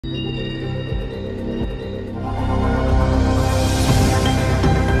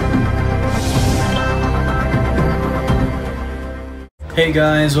Hey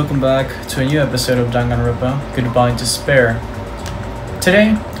guys, welcome back to a new episode of Danganronpa, Goodbye Despair.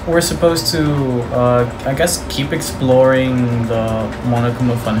 Today, we're supposed to, I guess, keep exploring the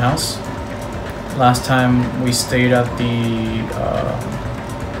Monokuma Funhouse. Last time we stayed at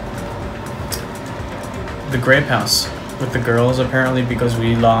the grape house with the girls, apparently because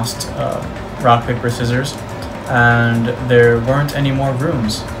we lost rock, paper, scissors, and there weren't any more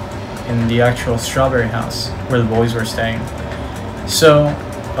rooms in the actual strawberry house where the boys were staying. So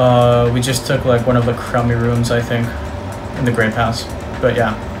we just took like one of the crummy rooms, I think, in the grape house. But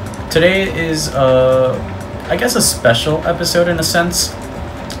yeah, today is I guess a special episode in a sense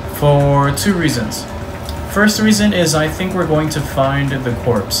for two reasons. First reason is I think we're going to find the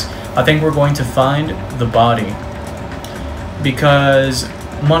corpse. I think we're going to find the body, because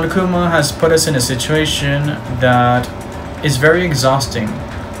Monokuma has put us in a situation that is very exhausting,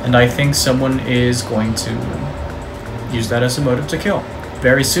 and I think someone is going to use that as a motive to kill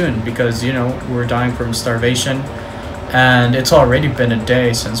very soon, because, you know, we're dying from starvation and it's already been a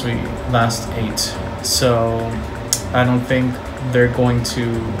day since we last ate, so I don't think they're going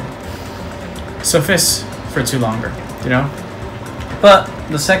to suffice for too longer, you know. But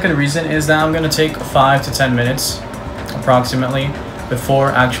the second reason is that I'm gonna take 5 to 10 minutes approximately before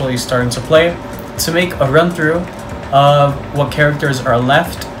actually starting to play to make a run through of what characters are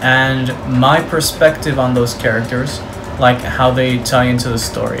left and my perspective on those characters, like how they tie into the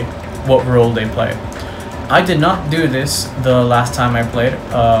story, what role they play. I did not do this the last time I played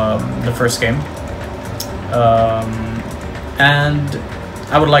the first game, and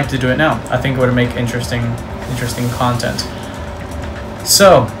I would like to do it now. I think it would make interesting content.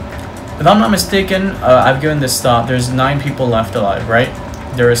 So, if I'm not mistaken, I've given this thought. There's 9 people left alive, right?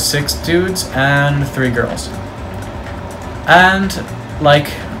 There are 6 dudes and 3 girls. And, like,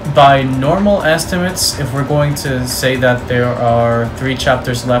 by normal estimates, if we're going to say that there are 3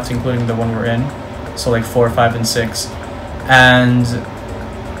 chapters left, including the one we're in, so like 4, 5, and 6, and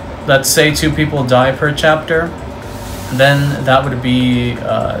let's say 2 people die per chapter, then that would be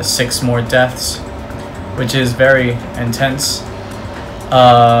 6 more deaths, which is very intense,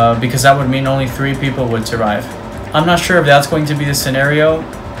 because that would mean only 3 people would survive. I'm not sure if that's going to be the scenario.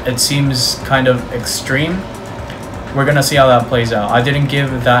 It seems kind of extreme. We're gonna see how that plays out. I didn't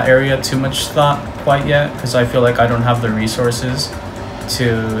give that area too much thought quite yet, because I feel like I don't have the resources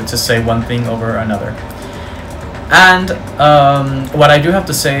to say one thing over another. And what I do have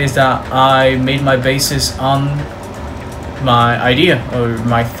to say is that I made my basis on my idea, or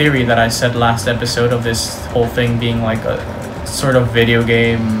my theory that I said last episode, of this whole thing being like a sort of video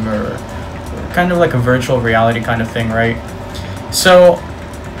game, or kind of like a virtual reality kind of thing, right? So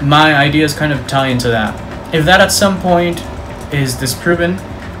my ideas kind of tie into that. If that at some point is disproven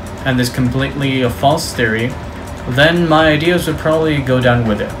and is completely a false theory, then my ideas would probably go down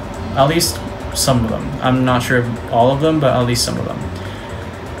with it. At least some of them. I'm not sure if all of them, but at least some of them.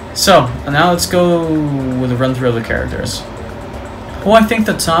 So, now let's go with a run through of the characters. Who I think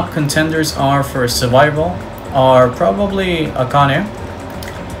the top contenders are for survival are probably Akane,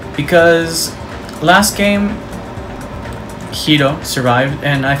 because last game Hiro survived,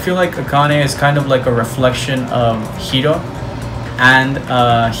 and I feel like Akane is kind of like a reflection of Hiro and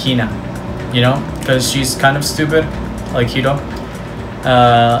Hina, you know, because she's kind of stupid like Hiro,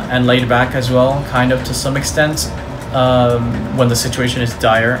 and laid back as well, kind of to some extent, when the situation is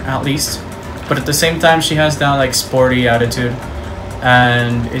dire at least, but at the same time she has that like sporty attitude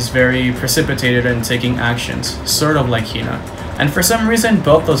and is very precipitated in taking actions, sort of like Hina. And for some reason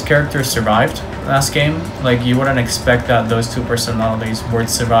both those characters survived last game. Like, you wouldn't expect that those 2 personalities would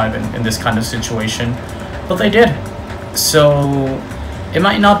survive in this kind of situation, but they did. So it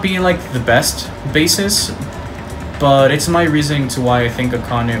might not be like the best basis, but it's my reasoning to why I think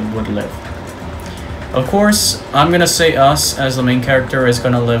Akane would live. Of course, I'm gonna say us as the main character is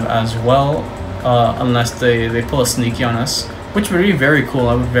gonna live as well, unless they pull a sneaky on us, which would be very cool.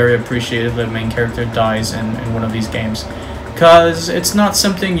 I would very appreciate if the main character dies in one of these games, because it's not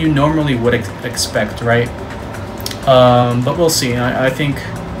something you normally would expect, right? But we'll see. I think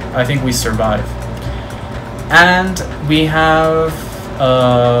we survive. And we have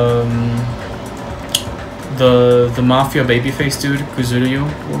the mafia babyface dude, Kazuichi.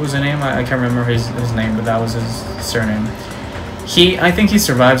 What was the name? I can't remember his name, but that was his surname. I think he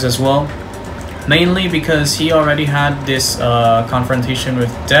survives as well, mainly because he already had this confrontation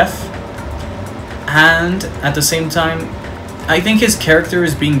with death, and at the same time I think his character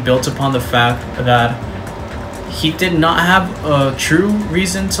is being built upon the fact that he did not have a true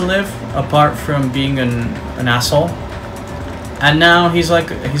reason to live apart from being an asshole, and now he's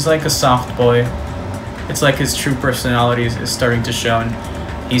like a soft boy. It's like his true personality is starting to show, and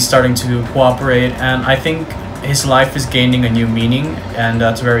he's starting to cooperate, and I think his life is gaining a new meaning, and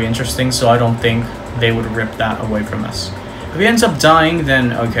that's very interesting, so I don't think they would rip that away from us. If he ends up dying,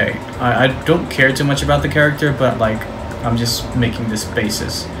 then okay. I don't care too much about the character, but like, I'm just making this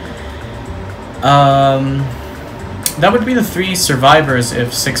basis. That would be the 3 survivors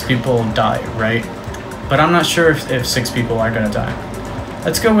if 6 people die, right? But I'm not sure if 6 people are gonna die.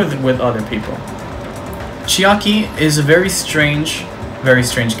 Let's go with other people. Chiaki is a very strange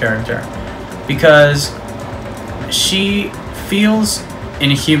character, because she feels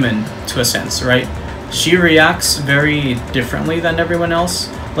inhuman to a sense, right? She reacts very differently than everyone else.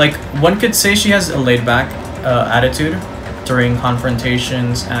 Like, one could say she has a laid-back attitude during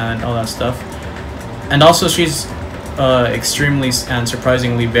confrontations and all that stuff. And also she's extremely and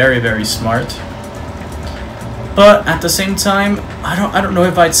surprisingly very smart. But at the same time, I don't know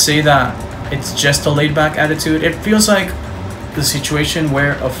if I'd say that it's just a laid-back attitude. It feels like the situation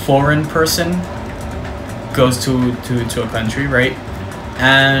where a foreign person goes to a country, right?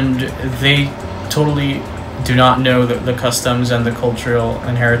 And they totally do not know the customs and the cultural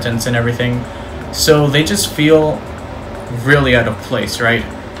inheritance and everything. So they just feel really out of place, right?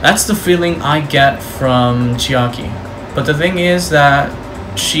 That's the feeling I get from Chiaki. But the thing is that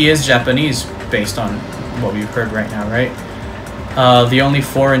she is Japanese, based on what we've heard right now, right? The only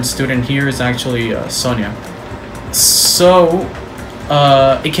foreign student here is actually Sonia. So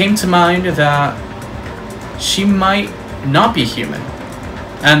it came to mind that she might not be human.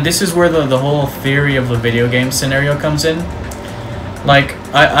 And this is where the whole theory of the video game scenario comes in. Like,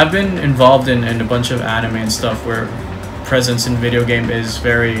 I've been involved in a bunch of anime and stuff where presence in video game is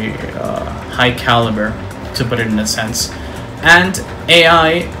very high caliber, to put it in a sense. And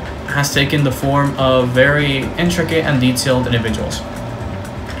AI has taken the form of very intricate and detailed individuals.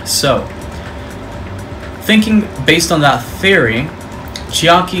 So, thinking based on that theory,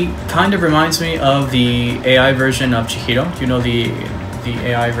 Chiaki kind of reminds me of the AI version of Chihiro. You know, the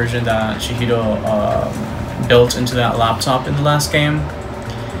AI version that Chihiro built into that laptop in the last game.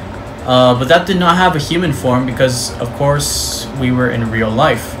 But that did not have a human form because, of course, we were in real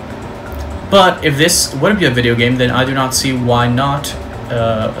life. But if this would be a video game, then I do not see why not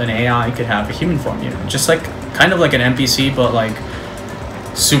an AI could have a human form. You know, just like kind of like an NPC, but like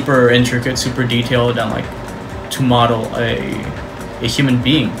super intricate, super detailed, and like to model a human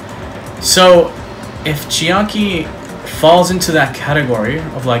being. So if Chiaki falls into that category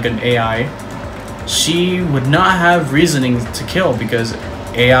of like an AI, she would not have reasoning to kill, because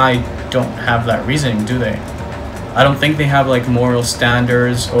AI don't have that reasoning, do they? I don't think they have like moral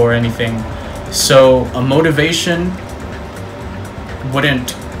standards or anything. So a motivation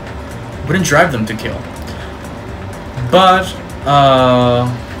wouldn't drive them to kill. But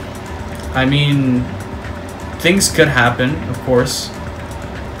I mean, things could happen, of course.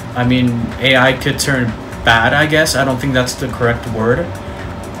 I mean, AI could turn bad, I guess. I don't think that's the correct word,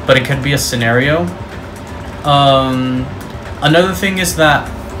 but it could be a scenario. Another thing is that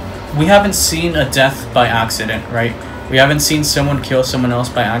we haven't seen a death by accident, right? We haven't seen someone kill someone else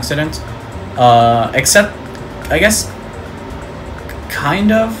by accident, except, I guess,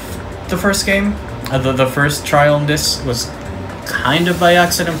 kind of the first game. The first trial in this was kind of by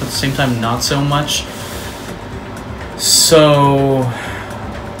accident, but at the same time not so much. So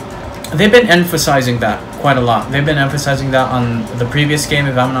they've been emphasizing that quite a lot. They've been emphasizing that on the previous game,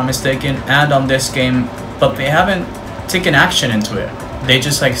 if I'm not mistaken, and on this game, but they haven't taken action into it. They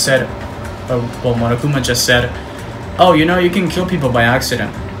just like said, well, Monokuma just said, oh, you know, you can kill people by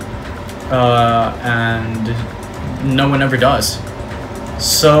accident, and no one ever does.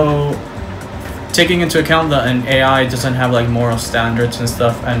 So taking into account that an AI doesn't have like moral standards and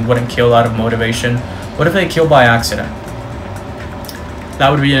stuff and wouldn't kill out of motivation, what if they kill by accident? That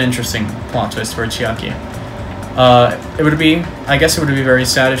would be an interesting plot twist for Chiaki. It would be, I guess it would be very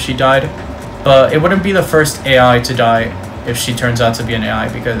sad if she died, but it wouldn't be the first AI to die if she turns out to be an AI,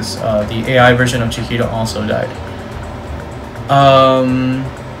 because the AI version of Chihiro also died.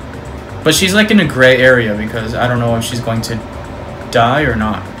 But she's like in a gray area, because I don't know if she's going to die or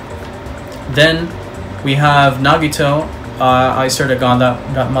not. Then we have Nagito. I swear to God,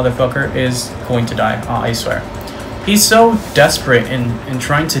 that motherfucker is going to die. I swear. He's so desperate in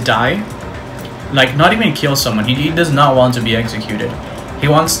trying to die. Like, not even kill someone. He does not want to be executed. He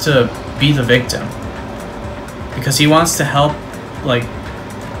wants to be the victim, because he wants to help, like,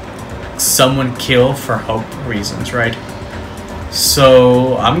 someone kill for hope reasons, right?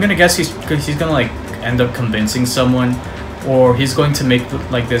 So I'm gonna guess he's gonna like end up convincing someone, or he's going to make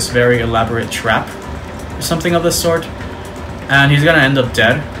like this very elaborate trap or something of the sort, and he's gonna end up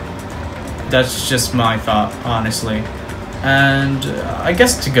dead. That's just my thought, honestly. And I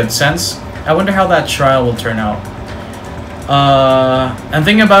guess it's a good sense. I wonder how that trial will turn out. And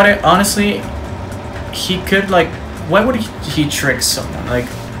thinking about it, honestly, he could, like, why would he trick someone? Like,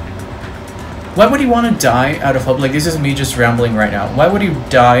 why would he want to die out of hope? Like, this is me just rambling right now. Why would he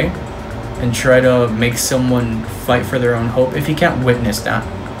die and try to make someone fight for their own hope if he can't witness that?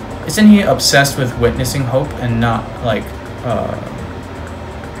 Isn't he obsessed with witnessing hope and not, like,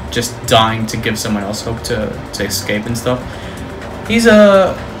 just dying to give someone else hope to escape and stuff? He's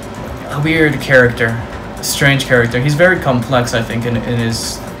a weird character, a strange character. He's very complex, I think, in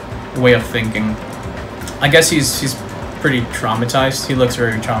his way of thinking. I guess he's pretty traumatized. He looks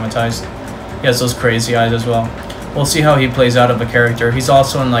very traumatized. He has those crazy eyes as well. We'll see how he plays out of a character. He's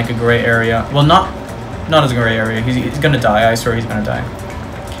also in, like, a gray area. Well, not as a gray area. He's gonna die. I swear he's gonna die.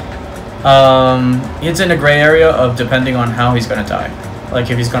 He's in a gray area of depending on how he's gonna die. Like,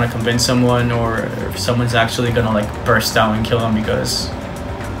 if he's gonna convince someone, or if someone's actually gonna, like, burst out and kill him, because,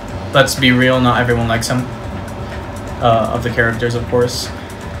 let's be real, not everyone likes him. Of the characters, of course.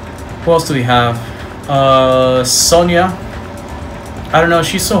 Who else do we have? Sonia. I don't know,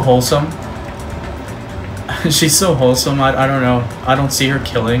 she's so wholesome. She's so wholesome, I don't know. I don't see her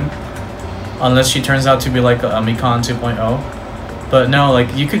killing. Unless she turns out to be like a Mikan 2.0. But no,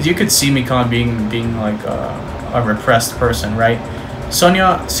 like, you could see Mikan being like a repressed person, right?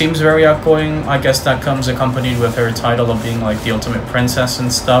 Sonia seems very outgoing. I guess that comes accompanied with her title of being like the ultimate princess and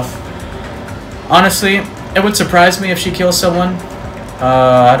stuff. Honestly, it would surprise me if she kills someone.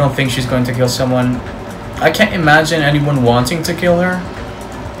 I don't think she's going to kill someone. I can't imagine anyone wanting to kill her.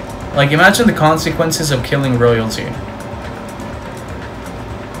 Like, imagine the consequences of killing royalty.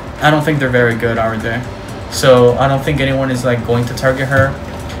 I don't think they're very good, are they? So, I don't think anyone is, like, going to target her.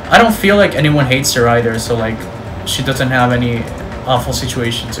 I don't feel like anyone hates her either, so, like, she doesn't have any awful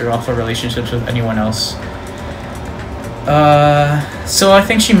situations or awful relationships with anyone else. So I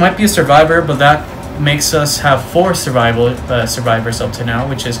think she might be a survivor, but that makes us have 4 survivors up to now,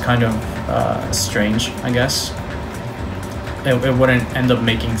 which is kind of strange, I guess. It wouldn't end up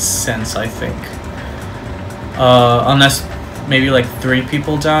making sense, I think. Unless maybe like 3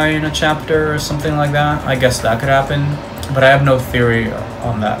 people die in a chapter or something like that. I guess that could happen, but I have no theory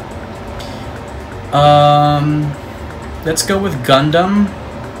on that. Let's go with Gundam.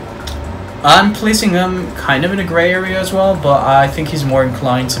 I'm placing him kind of in a gray area as well, but I think he's more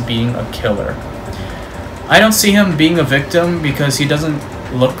inclined to being a killer. I don't see him being a victim because he doesn't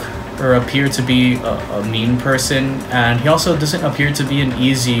look or appear to be a mean person, and he also doesn't appear to be an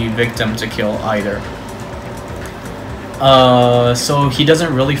easy victim to kill either. So he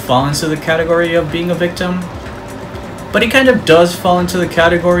doesn't really fall into the category of being a victim, but he kind of does fall into the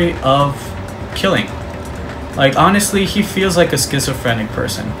category of killing. Like, honestly, he feels like a schizophrenic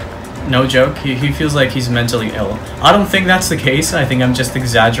person. No joke, he feels like he's mentally ill. I don't think that's the case. I think I'm just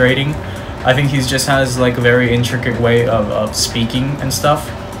exaggerating. I think he just has like a very intricate way of speaking and stuff.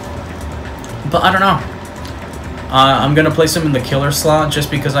 But I don't know. I'm gonna place him in the killer slot just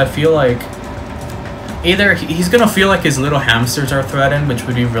because I feel like either he's gonna feel like his little hamsters are threatened, which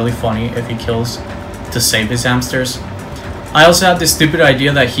would be really funny if he kills to save his hamsters. I also have this stupid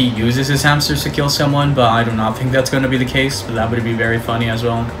idea that he uses his hamsters to kill someone, but I do not think that's going to be the case, but that would be very funny as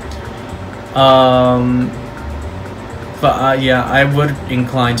well. Yeah, I would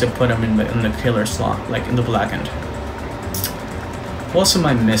incline to put him in the killer slot, like in the blackened. What else am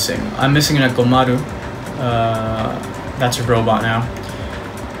I missing? I'm missing an Akomaru. That's a robot now.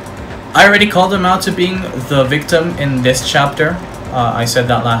 I already called him out to being the victim in this chapter. I said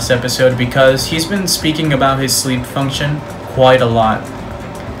that last episode because he's been speaking about his sleep function quite a lot,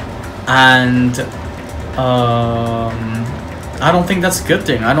 and I don't think that's a good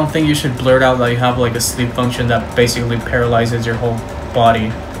thing. I don't think you should blurt out that you have like a sleep function that basically paralyzes your whole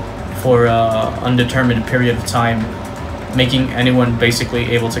body for an undetermined period of time, making anyone basically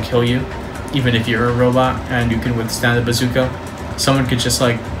able to kill you, even if you're a robot and you can withstand a bazooka. Someone could just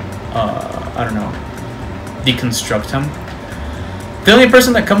like I don't know, deconstruct him. The only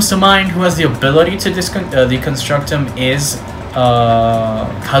person that comes to mind who has the ability to deconstruct him is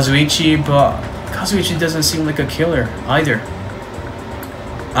Kazuichi, but Kazuichi doesn't seem like a killer either.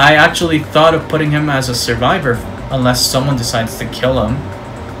 I actually thought of putting him as a survivor unless someone decides to kill him,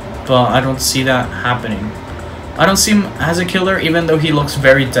 but I don't see that happening. I don't see him as a killer, even though he looks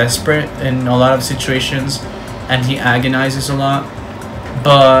very desperate in a lot of situations and he agonizes a lot,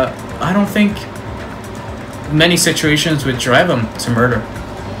 but I don't think many situations would drive him to murder.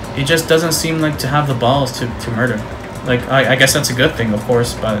 He just doesn't seem like to have the balls to murder. Like, I guess that's a good thing, of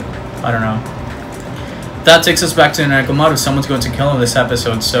course, but I don't know. that takes us back to Nekomaru. Someone's going to kill him this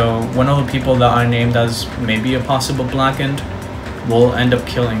episode, so one of the people that I named as maybe a possible blackened will end up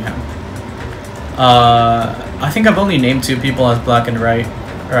killing him. I think I've only named 2 people as blackened, right?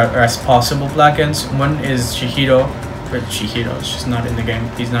 Or as possible blackens. One is Chihiro. Or Chihiro, she's not in the game.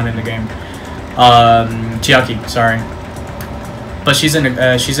 He's not in the game. Chiaki, sorry. But she's in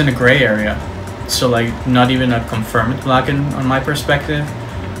a gray area. So like not even a confirmed blackened on my perspective.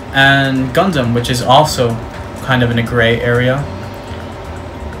 And Gundam, which is also kind of in a gray area.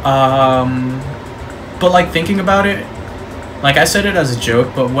 But like thinking about it, like I said it as a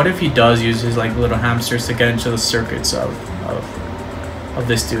joke, but what if he does use his like little hamsters to get into the circuits of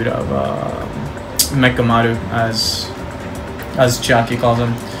this dude, of Mekamaru, as Chiaki calls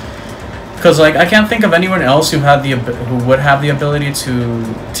him? Because like I can't think of anyone else who would have the ability to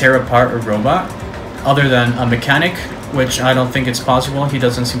tear apart a robot, other than a mechanic, which I don't think it's possible. He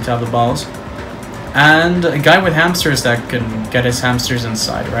doesn't seem to have the balls, and a guy with hamsters that can get his hamsters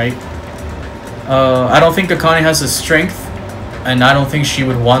inside, right? I don't think Akane has the strength, and I don't think she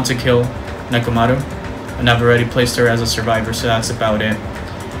would want to kill Nekomaru, and I've already placed her as a survivor, so that's about it.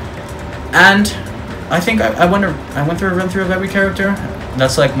 And I think I went through a run-through of every character.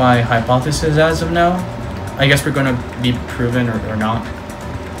 That's like my hypothesis as of now. I guess we're gonna be proven or not.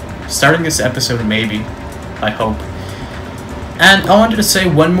 Starting this episode, maybe. I hope. And I wanted to say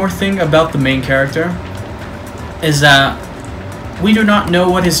one more thing about the main character, is that we do not know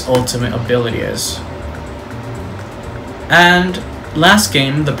what his ultimate ability is. And last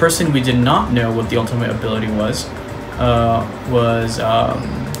game, the person we did not know what the ultimate ability was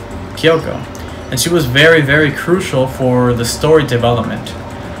Kyoko. And she was very, very crucial for the story development.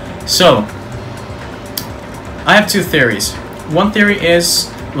 So, I have 2 theories. One theory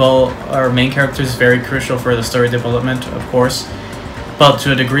is, well, our main character is very crucial for the story development, of course, but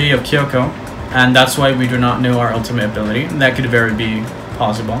to a degree of Kyoko, and that's why we do not know our ultimate ability. That could very be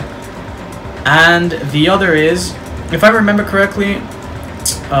possible. And the other is, if I remember correctly,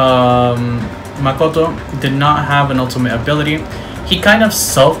 Makoto did not have an ultimate ability. He kind of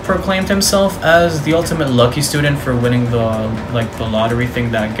self-proclaimed himself as the ultimate lucky student for winning the lottery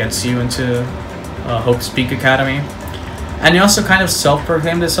thing that gets you into Hope's Peak Academy. And he also kind of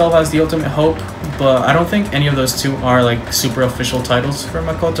self-proclaimed himself as the ultimate hope, but I don't think any of those 2 are like super official titles for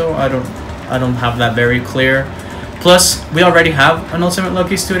Makoto. I don't have that very clear. Plus, we already have an ultimate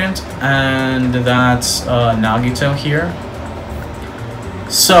lucky student, and that's Nagito here.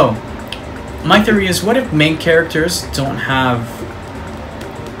 So, my theory is, what if main characters don't have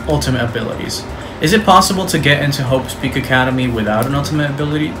ultimate abilities? Is it possible to get into Hope's Peak Academy without an ultimate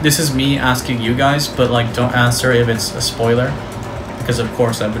ability? This is me asking you guys, but like don't answer if it's a spoiler, because of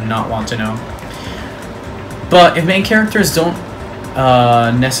course I would not want to know. But if main characters don't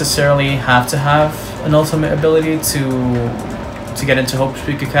necessarily have to have an ultimate ability to get into Hope's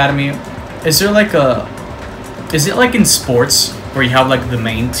Peak Academy, is it like in sports where you have like the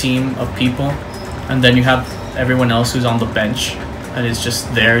main team of people and then you have everyone else who's on the bench and it's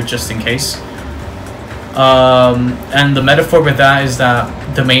just there just in case? And the metaphor with that is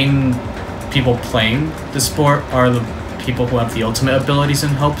that the main people playing the sport are the people who have the ultimate abilities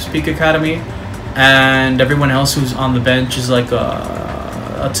in Hope's Peak Academy, and everyone else who's on the bench is like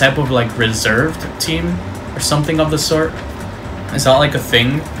a type of like reserved team or something of the sort. Is that like a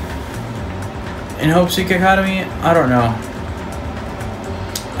thing in Hope's Peak Academy? I don't know.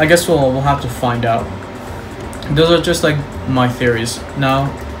 I guess we'll have to find out. Those are just like my theories. Now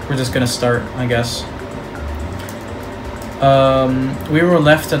we're just gonna start, I guess. We were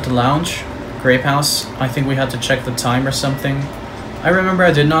left at the lounge, Grape House. I think we had to check the time or something. I remember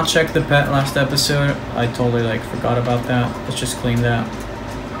I did not check the pet last episode. I totally like forgot about that. Let's just clean that.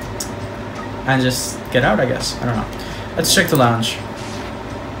 And just get out, I guess. I don't know. Let's check the lounge.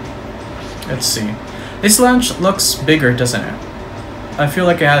 Let's see. This lounge looks bigger, doesn't it? I feel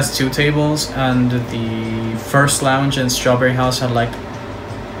like it has 2 tables, and the first lounge in Strawberry House had like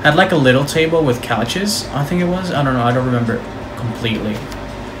a little table with couches, I think it was. I don't know, I don't remember completely.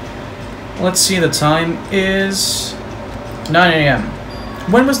 Let's see, the time is 9 AM.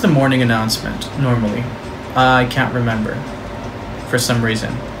 When was the morning announcement, normally? I can't remember, for some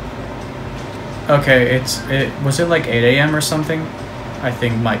reason. Okay, was it like 8 AM or something? I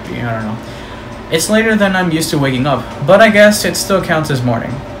think might be, I don't know. It's later than I'm used to waking up, but I guess it still counts as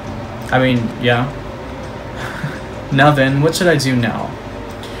morning. I mean, yeah. Now then, what should I do now?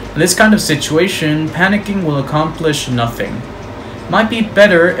 In this kind of situation, panicking will accomplish nothing. Might be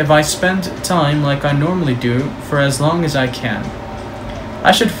better if I spend time like I normally do for as long as I can.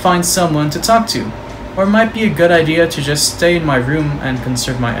 I should find someone to talk to, or it might be a good idea to just stay in my room and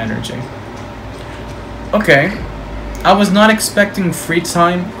conserve my energy. Okay. I was not expecting free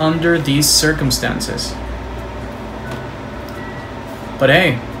time under these circumstances. But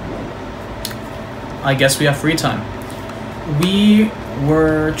hey, I guess we have free time. We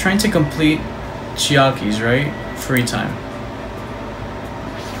were trying to complete Chiaki's, right? Free time.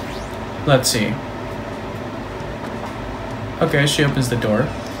 Let's see. Okay, she opens the door.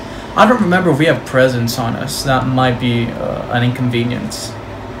 I don't remember if we have presents on us. That might be an inconvenience.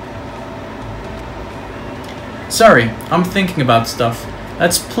 Sorry, I'm thinking about stuff.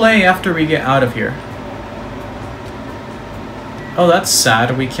 Let's play after we get out of here. Oh, that's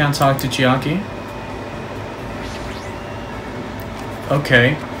sad. We can't talk to Chiaki.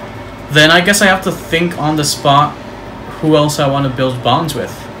 Okay. Then I guess I have to think on the spot who else I want to build bonds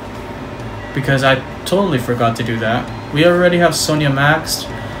with. Because I totally forgot to do that. We already have Sonia maxed.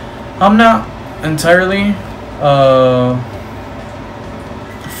 I'm not entirely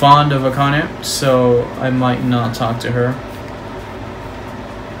fond of Akane, so I might not talk to her.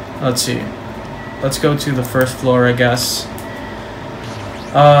 Let's see. Let's go to the first floor, I guess.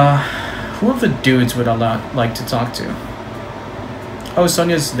 Who of the dudes would I like to talk to? Oh,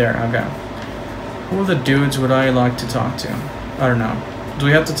 Sonia's there. Okay. Who of the dudes would I like to talk to? I don't know. Do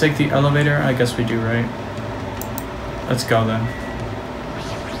we have to take the elevator? I guess we do, right? Let's go then.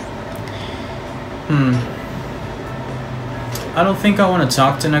 I don't think I want to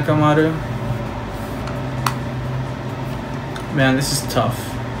talk to Nakamaru. Man, this is tough.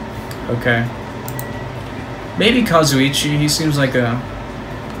 Okay. Maybe Kazuichi. He seems like a...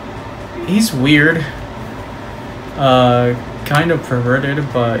 He's weird. Kind of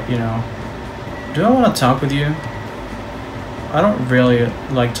perverted, but, you know. Do I want to talk with you? I don't really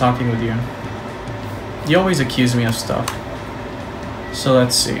like talking with you. You always accuse me of stuff. So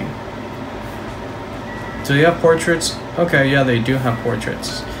let's see. Do they have portraits? Okay, yeah, they do have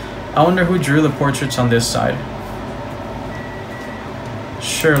portraits. I wonder who drew the portraits on this side.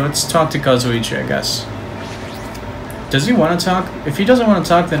 Sure, let's talk to Kazuichi, I guess. Does he want to talk? If he doesn't want to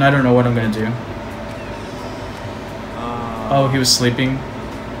talk, then I don't know what I'm going to do. Oh, he was sleeping.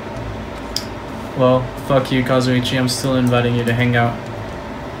 Well, fuck you, Kazuichi. I'm still inviting you to hang out.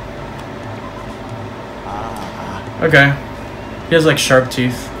 Okay. He has like sharp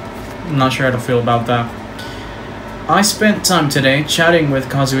teeth. I'm not sure how to feel about that. I spent time today chatting with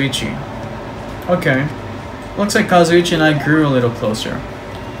Kazuichi. Okay. Looks like Kazuichi and I grew a little closer.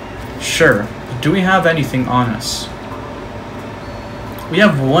 Sure. Do we have anything on us? We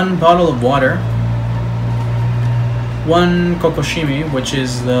have one bottle of water. One kokoshimi, which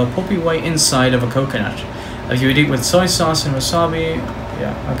is the pulpy white inside of a coconut. You would eat with soy sauce and wasabi.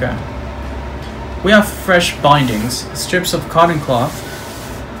 Yeah, okay. We have fresh bindings, strips of cotton cloth.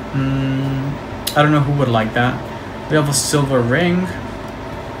 I don't know who would like that. We have a silver ring,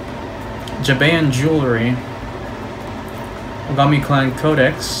 Japan jewelry, Ogami Clan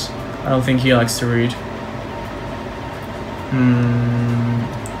Codex. I don't think he likes to read.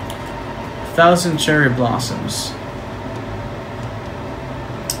 1,000 cherry blossoms.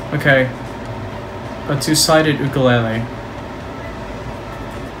 Okay. A two-sided ukulele.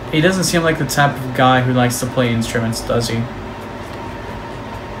 He doesn't seem like the type of guy who likes to play instruments, does he?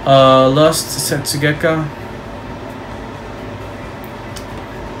 Lust Setsugeka.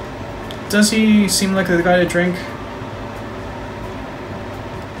 Does he seem like the guy to drink?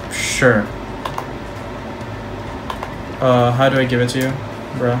 Sure. How do I give it to you,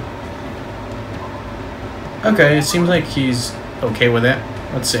 bruh? Okay, it seems like he's okay with it.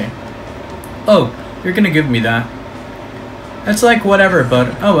 Let's see. Oh, you're gonna give me that. It's like whatever,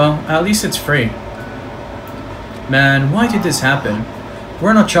 but oh well, at least it's free. Man, why did this happen? We're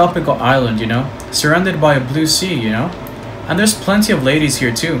on a tropical island, you know? Surrounded by a blue sea, you know? And there's plenty of ladies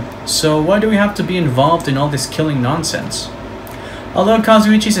here too, so why do we have to be involved in all this killing nonsense? Although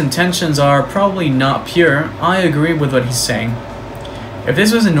Kazuichi's intentions are probably not pure, I agree with what he's saying. If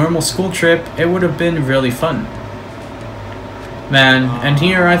this was a normal school trip, it would have been really fun. Man, and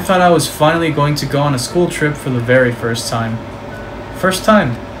here I thought I was finally going to go on a school trip for the very first time. First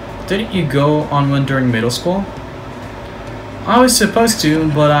time? Didn't you go on one during middle school? I was supposed to,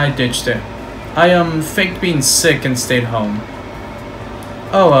 but I ditched it. I faked being sick and stayed home.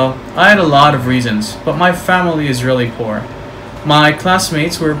 Oh well, I had a lot of reasons, but my family is really poor. My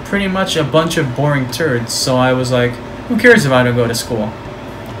classmates were pretty much a bunch of boring turds, so I was like, who cares if I don't go to school?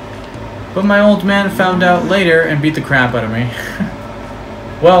 But my old man found out later and beat the crap out of me.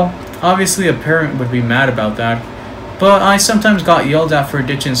 Well, obviously a parent would be mad about that, but I sometimes got yelled at for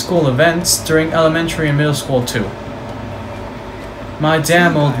ditching school events during elementary and middle school too. My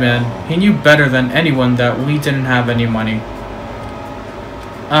damn old man, he knew better than anyone that we didn't have any money.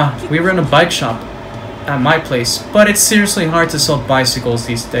 Ah, we run a bike shop. at my place, but it's seriously hard to sell bicycles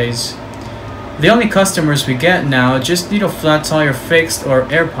these days. The only customers we get now just need a flat tire fixed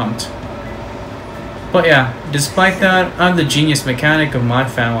or air pumped. But yeah, despite that, I'm the genius mechanic of my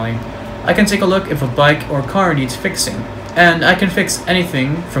family. I can take a look if a bike or car needs fixing, and I can fix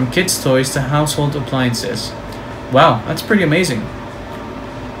anything from kids' toys to household appliances. Wow, that's pretty amazing.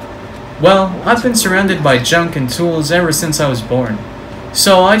 Well, I've been surrounded by junk and tools ever since I was born,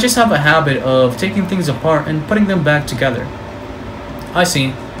 so I just have a habit of taking things apart and putting them back together. I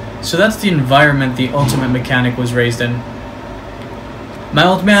see. So that's the environment the ultimate mechanic was raised in. My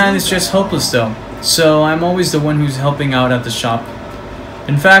old man is just hopeless though, so I'm always the one who's helping out at the shop.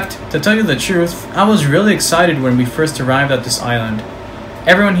 In fact, to tell you the truth, I was really excited when we first arrived at this island.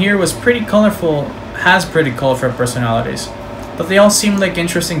 Everyone here was pretty colorful, has pretty colorful personalities, but they all seemed like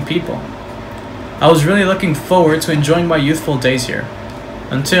interesting people. I was really looking forward to enjoying my youthful days here,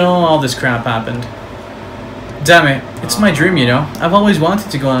 until all this crap happened. Damn it, it's my dream, you know. I've always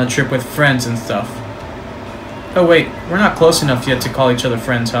wanted to go on a trip with friends and stuff. Oh wait, we're not close enough yet to call each other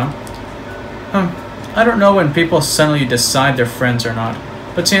friends, huh? I don't know when people suddenly decide they're friends or not,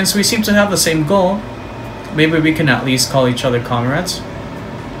 but since we seem to have the same goal, maybe we can at least call each other comrades?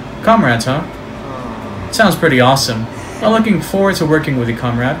 Comrades, huh? Sounds pretty awesome. I'm looking forward to working with you,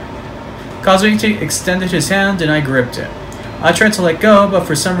 comrade. Kazuichi extended his hand and I gripped it. I tried to let go, but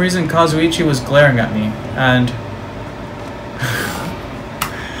for some reason Kazuichi was glaring at me, and...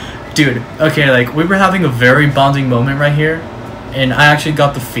 Dude, okay, like, we were having a very bonding moment right here, and I actually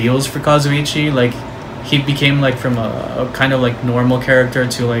got the feels for Kazuichi. Like, he became, like, from a kind of, like, normal character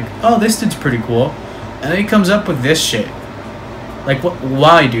to, like, oh, this dude's pretty cool. And then he comes up with this shit. Like, what?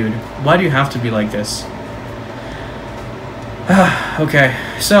 Why, dude? Why do you have to be like this? Okay,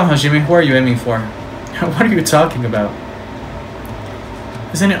 so, Hajime, who are you aiming for? What are you talking about?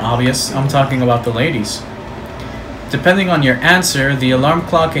 Isn't it obvious? I'm talking about the ladies. Depending on your answer, the alarm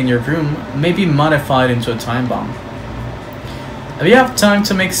clock in your room may be modified into a time bomb. If you have time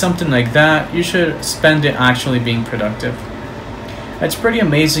to make something like that, you should spend it actually being productive. It's pretty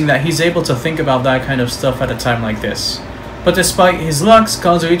amazing that he's able to think about that kind of stuff at a time like this. But despite his looks,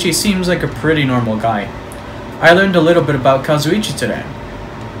 Kazuichi seems like a pretty normal guy. I learned a little bit about Kazuichi today.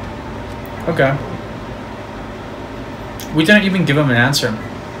 Okay. We didn't even give him an answer.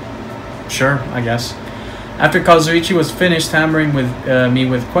 Sure, I guess. After Kazuichi was finished hammering with me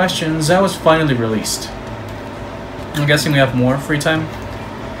with questions, I was finally released. I'm guessing we have more free time.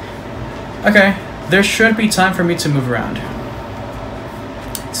 Okay, there should be time for me to move around.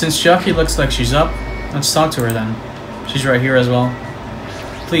 Since Chiaki looks like she's up, let's talk to her then. She's right here as well.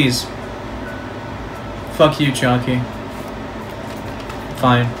 Please. Fuck you, Chiaki.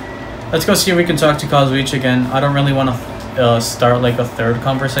 Fine. Let's go see if we can talk to Kazuichi again. I don't really want to start like a third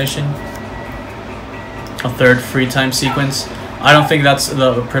conversation. A third free time sequence. I don't think that's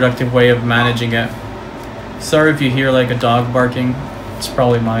the productive way of managing it. Sorry if you hear like a dog barking. It's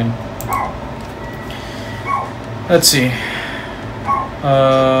probably mine. Let's see.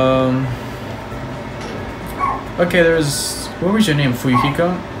 Okay, there's... What was your name?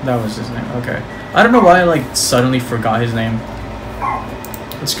 Fuyuhiko? That was his name. Okay. I don't know why I like suddenly forgot his name.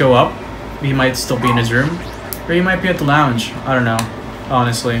 Let's go up. He might still be in his room. Or he might be at the lounge. I don't know.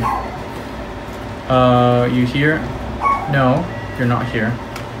 Honestly. You here? No, you're not here.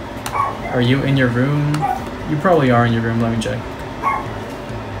 Are you in your room? You probably are in your room. Let me check.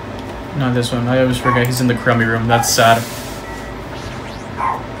 Not this one. I always forget he's in the crummy room. That's sad.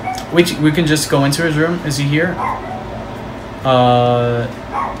 We can just go into his room. Is he here?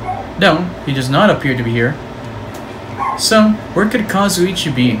 No, he does not appear to be here. So, where could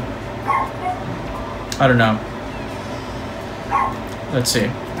Kazuichi be? I don't know. Let's see.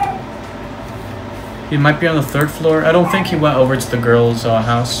 He might be on the 3rd floor. I don't think he went over to the girls'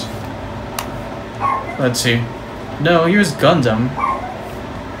 house. Let's see. No, here's Gundam.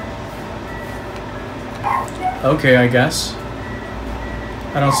 Okay, I guess.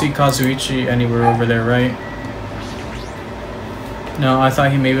 I don't see Kazuichi anywhere over there, right? No, I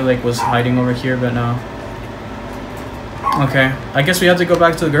thought he maybe like was hiding over here, but no. Okay, I guess we have to go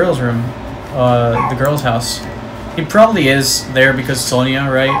back to the girls' room. The girls' house. He probably is there because Sonia,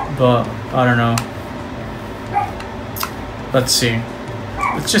 right? But I don't know. Let's see.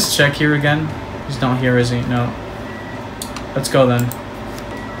 Let's just check here again. He's not here, is he? No. Let's go then.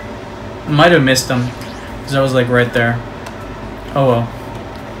 Might have missed him because I was like right there. Oh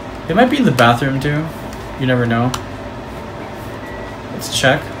well. They might be in the bathroom too. You never know. Let's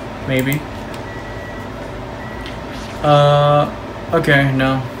check. Maybe. Okay,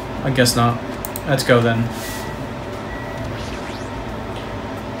 no. I guess not. Let's go then.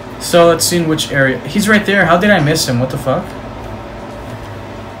 So let's see in which area. He's right there. How did I miss him? What the fuck?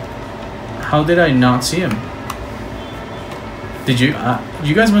 How did I not see him? Did you?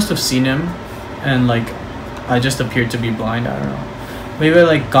 You guys must have seen him, and like, I just appeared to be blind. I don't know. Maybe I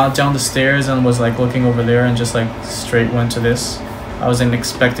like got down the stairs and was like looking over there and just like straight went to this. I wasn't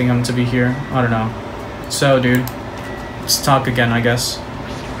expecting him to be here. I don't know. So, dude, let's talk again, I guess.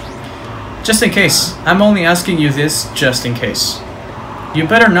 Just in case. I'm only asking you this just in case. You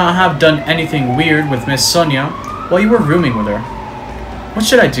better not have done anything weird with Miss Sonia while you were rooming with her. What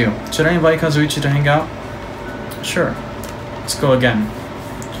should I do? Should I invite Kazuichi to hang out? Sure. Let's go again.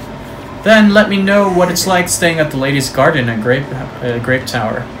 Then let me know what it's like staying at the ladies' garden at Grape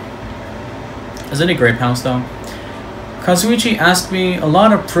Tower. Isn't it Grape House though? Kazuichi asked me a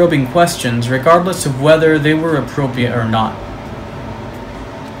lot of probing questions regardless of whether they were appropriate or not.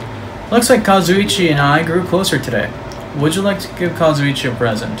 Looks like Kazuichi and I grew closer today. Would you like to give Kazuichi a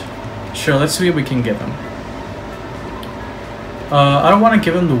present? Sure, let's see what we can give him. I don't want to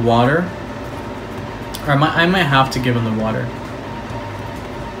give him the water. Or I might have to give him the water.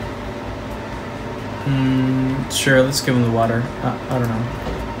 Sure, let's give him the water. I don't know.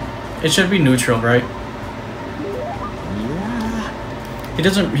 It should be neutral, right? Yeah. He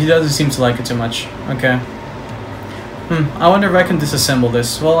doesn't seem to like it too much. Okay. I wonder if I can disassemble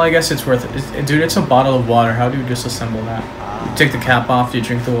this. Well, I guess it's worth it. Dude, it's a bottle of water. How do you disassemble that? You take the cap off, you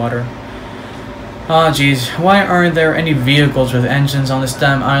drink the water. Ah, jeez. Why aren't there any vehicles with engines on this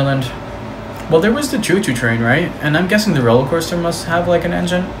damn island? Well, there was the choo-choo train, right? And I'm guessing the roller coaster must have like an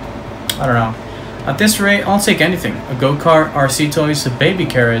engine? I don't know. At this rate, I'll take anything. A go-kart, RC toys, a baby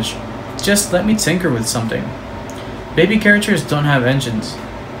carriage. Just let me tinker with something. Baby carriages don't have engines.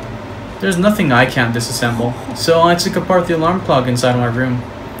 There's nothing I can't disassemble, so I took apart the alarm clock inside my room.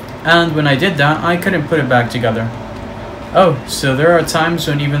 And when I did that, I couldn't put it back together. Oh, so there are times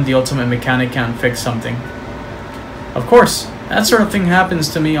when even the ultimate mechanic can't fix something. Of course, that sort of thing happens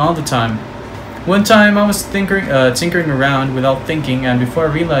to me all the time. One time I was tinkering around without thinking, and before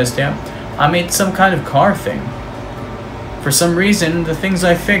I realized it, I made some kind of car thing. For some reason, the things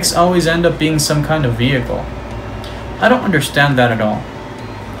I fix always end up being some kind of vehicle. I don't understand that at all.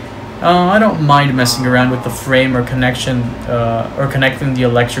 I don't mind messing around with the frame or connecting the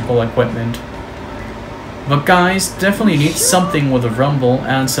electrical equipment. But guys definitely need something with a rumble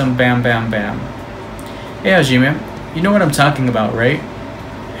and some bam bam bam. Hey Hajime, you know what I'm talking about, right?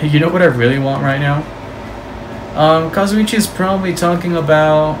 You know what I really want right now? Kazuichi is probably talking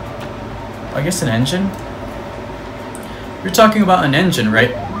about, I guess, an engine? You're talking about an engine,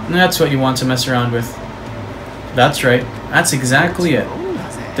 right? That's what you want to mess around with. That's right. That's exactly it.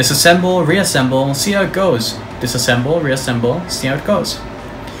 Disassemble, reassemble, see how it goes. Disassemble, reassemble, see how it goes.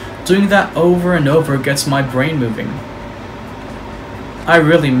 Doing that over and over gets my brain moving. I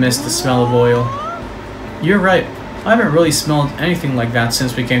really miss the smell of oil. You're right. I haven't really smelled anything like that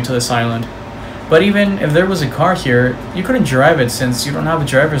since we came to this island. But even if there was a car here, you couldn't drive it since you don't have a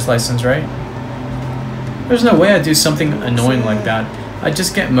driver's license, right? There's no way I'd do something annoying like that. I'd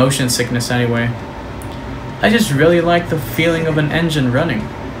just get motion sickness anyway. I just really like the feeling of an engine running.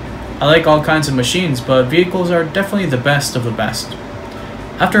 I like all kinds of machines, but vehicles are definitely the best of the best.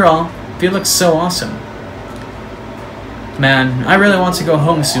 After all, they look so awesome. Man, I really want to go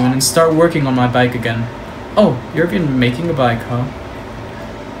home soon and start working on my bike again. Oh, you're even making a bike, huh?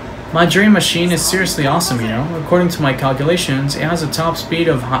 My dream machine is seriously awesome, you know. According to my calculations, it has a top speed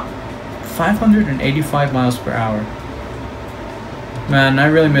of 585 miles per hour. Man, I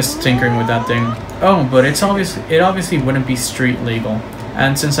really miss tinkering with that thing. Oh, but it obviously wouldn't be street legal.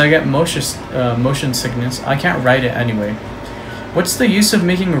 And since I get motion sickness, I can't ride it anyway. What's the use of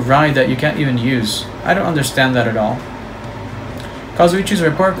making a ride that you can't even use? I don't understand that at all. Kazuichi's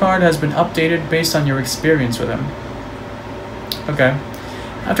report card has been updated based on your experience with him. Okay.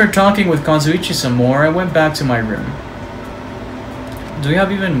 After talking with Kazuichi some more, I went back to my room. Do we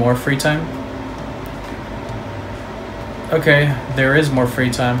have even more free time? Okay, there is more free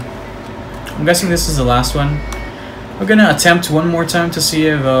time. I'm guessing this is the last one. I'm gonna attempt one more time to see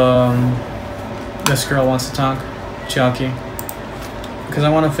if this girl wants to talk. Chiaki. Because I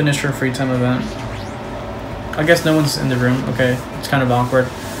want to finish her free time event. I guess no one's in the room. Okay, it's kind of awkward.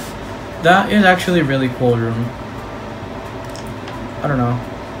 That is actually a really cool room. I don't know.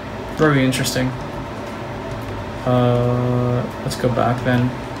 Very interesting. Let's go back then.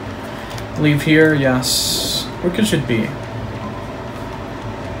 Leave here, yes. Where could it be?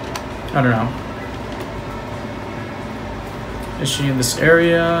 I don't know. Is she in this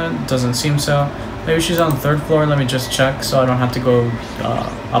area? Doesn't seem so. Maybe she's on the 3rd floor. Let me just check so I don't have to go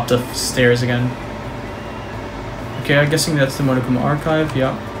up the stairs again. Okay, I'm guessing that's the Monokuma archive.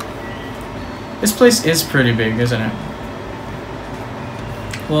 Yep. This place is pretty big, isn't it?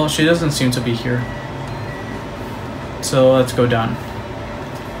 Well, she doesn't seem to be here. So let's go down.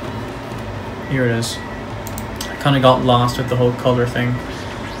 Here it is. I kind of got lost with the whole color thing.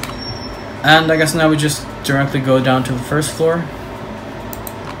 And I guess now we just directly go down to the first floor.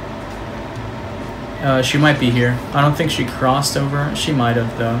 She might be here. I don't think she crossed over. She might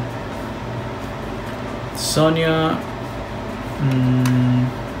have though. Sonia.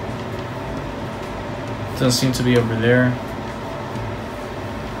 Doesn't seem to be over there.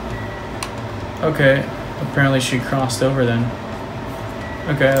 Okay. Apparently she crossed over then.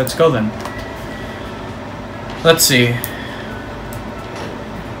 Okay, let's go then. Let's see.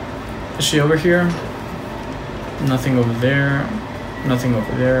 Is she over here? Nothing over there. Nothing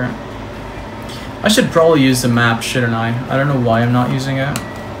over there. I should probably use the map, shouldn't I? I don't know why I'm not using it.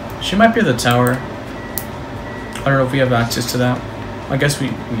 She might be at the tower. I don't know if we have access to that. I guess we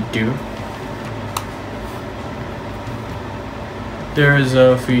do. There is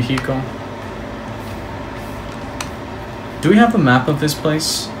a Fuyuhiko. Do we have a map of this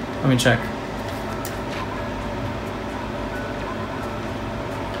place? Let me check.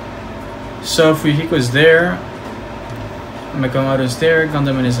 So Fuyuhiko is there. Mekamoto is there.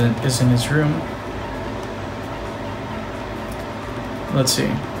 Gundam is in his room. Let's see.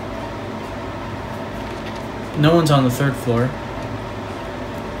 No one's on the third floor.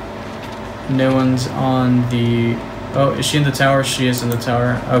 No one's on the... Oh, is she in the tower? She is in the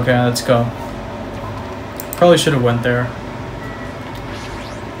tower. Okay, let's go. Probably should have went there.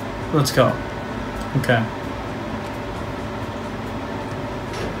 Let's go. Okay.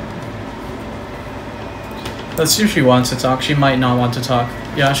 Let's see if she wants to talk. She might not want to talk.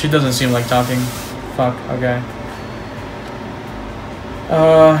 Yeah, she doesn't seem like talking. Fuck, okay.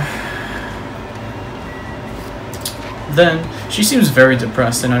 Then, she seems very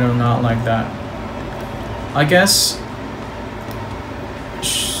depressed and I do not like that. I guess...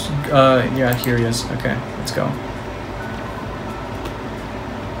 yeah, here he is. Okay, let's go.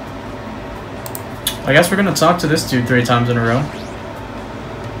 I guess we're gonna talk to this dude 3 times in a row.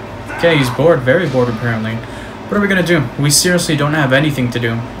 Okay, he's bored. Very bored, apparently. What are we gonna do? We seriously don't have anything to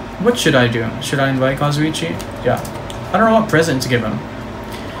do. What should I do? Should I invite Kazuichi? Yeah. I don't know what present to give him.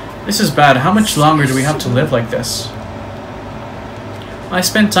 This is bad. How much longer do we have to live like this? I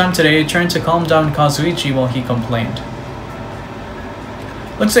spent time today trying to calm down Kazuichi while he complained.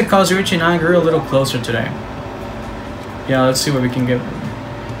 Looks like Kazuichi and I grew a little closer today. Yeah, let's see what we can give him.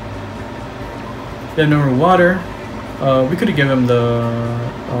 We have no more water. We could have given him the...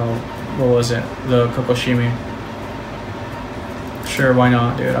 what was it? The kokoshimi. Sure, why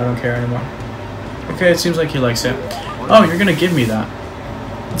not, dude? I don't care anymore. Okay, it seems like he likes it. Oh, you're gonna give me that.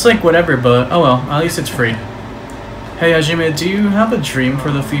 It's like whatever, but oh well, at least it's free. Hey Hajime, do you have a dream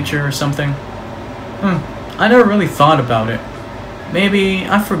for the future or something? I never really thought about it. Maybe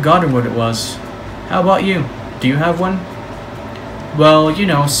I've forgotten what it was. How about you? Do you have one? Well, you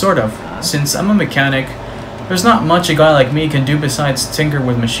know, sort of. Since I'm a mechanic, there's not much a guy like me can do besides tinker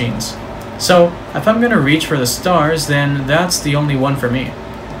with machines. So, if I'm gonna reach for the stars, then that's the only one for me.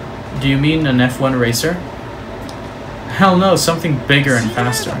 Do you mean an F1 racer? Hell no, something bigger and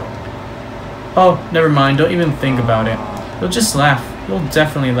faster. Oh, never mind, don't even think about it. You'll just laugh. You'll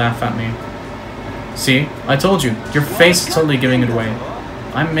definitely laugh at me. See, I told you, your face is totally giving it away.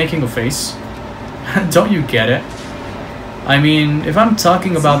 I'm making a face. Don't you get it? I mean, if I'm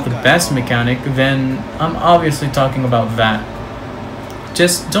talking about the best mechanic, then I'm obviously talking about that.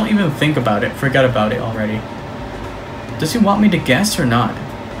 Just don't even think about it, forget about it already. Does he want me to guess or not?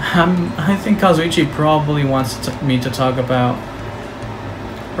 I think Kazuichi probably wants me to talk about...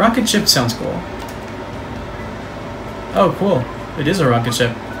 Rocket ship sounds cool. Oh, cool. It is a rocket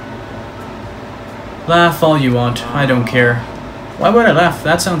ship. Laugh all you want, I don't care. Why would I laugh?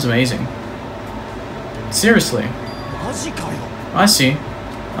 That sounds amazing. Seriously. I see.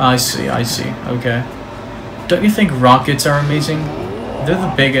 I see. Okay. Don't you think rockets are amazing? They're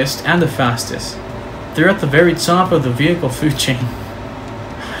the biggest and the fastest. They're at the very top of the vehicle food chain.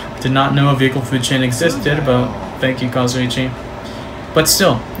 Did not know a vehicle food chain existed, but thank you, Kazuichi. But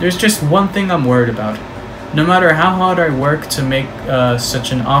still, there's just one thing I'm worried about. No matter how hard I work to make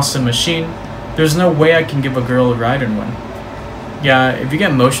such an awesome machine, there's no way I can give a girl a ride in one. Yeah, if you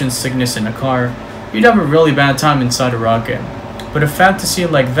get motion sickness in a car, you'd have a really bad time inside a rocket. But a fantasy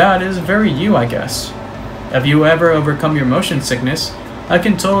like that is very you, I guess. Have you ever overcome your motion sickness? I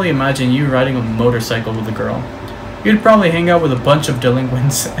can totally imagine you riding a motorcycle with a girl. You'd probably hang out with a bunch of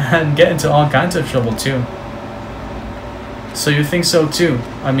delinquents and get into all kinds of trouble too. So you think so too?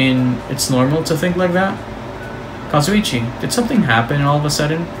 I mean, it's normal to think like that? Kazuichi, did something happen all of a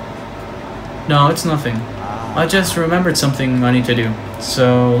sudden? No, it's nothing. I just remembered something I need to do.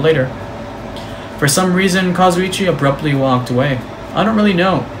 So, later. For some reason, Kazuichi abruptly walked away. I don't really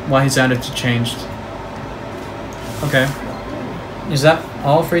know why his attitude changed. Okay. Is that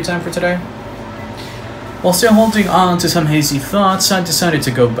all free time for today? While still holding on to some hazy thoughts, I decided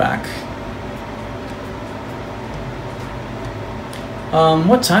to go back.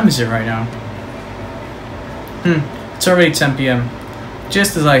 What time is it right now? It's already 10 p.m.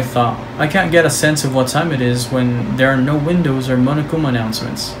 Just as I thought. I can't get a sense of what time it is when there are no windows or Monokuma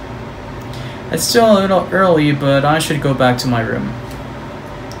announcements. It's still a little early, but I should go back to my room.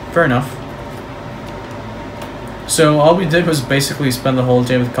 Fair enough. So all we did was basically spend the whole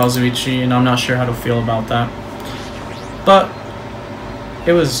day with Kazuichi, and I'm not sure how to feel about that. But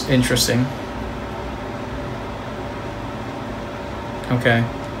it was interesting. Okay.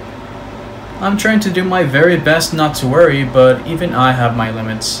 I'm trying to do my very best not to worry, but even I have my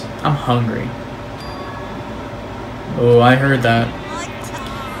limits. I'm hungry. Oh, I heard that.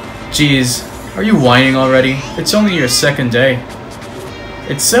 Jeez, are you whining already? It's only your second day.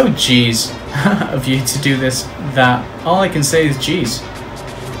 It's so jeez of you to do this, that. All I can say is jeez.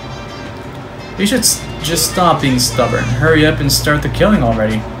 You should just stop being stubborn. Hurry up and start the killing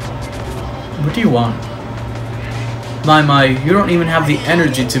already. What do you want? My, you don't even have the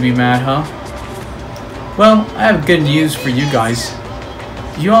energy to be mad, huh? Well, I have good news for you guys.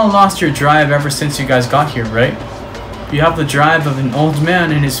 You all lost your drive ever since you guys got here, right? You have the drive of an old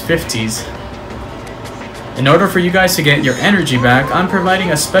man in his 50s. In order for you guys to get your energy back, I'm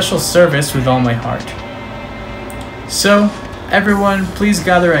providing a special service with all my heart. So, everyone, please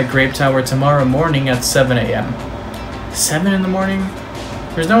gather at Grape Tower tomorrow morning at 7 a.m. 7 in the morning?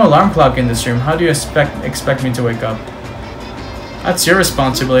 There's no alarm clock in this room. How do you expect me to wake up? That's your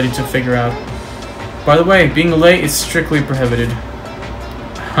responsibility to figure out. By the way, being late is strictly prohibited.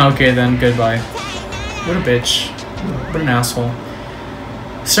 Okay then, goodbye. What a bitch. What an asshole.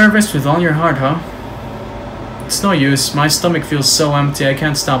 Service with all your heart, huh? It's no use. My stomach feels so empty I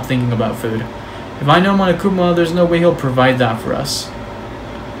can't stop thinking about food. If I know Monokuma, there's no way he'll provide that for us.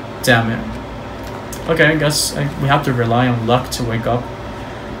 Damn it. Okay, I guess we have to rely on luck to wake up.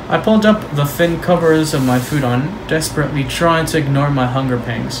 I pulled up the thin covers of my futon, desperately trying to ignore my hunger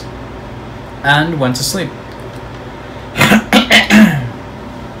pangs, and went to sleep.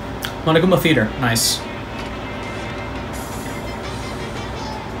 Monokuma Theater, nice.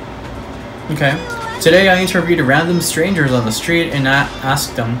 Okay, today I interviewed random strangers on the street and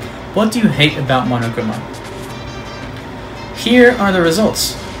asked them, what do you hate about Monokuma? Here are the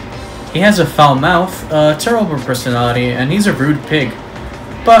results. He has a foul mouth, a terrible personality, and he's a rude pig.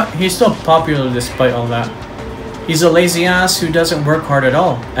 But he's still popular despite all that. He's a lazy ass who doesn't work hard at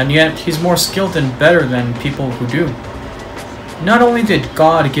all, and yet he's more skilled and better than people who do. Not only did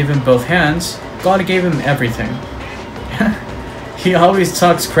God give him both hands, God gave him everything. He always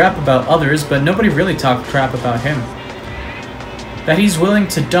talks crap about others, but nobody really talks crap about him. That he's willing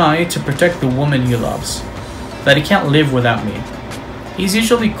to die to protect the woman he loves. That he can't live without me. He's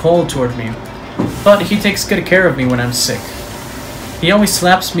usually cold toward me, but he takes good care of me when I'm sick. He always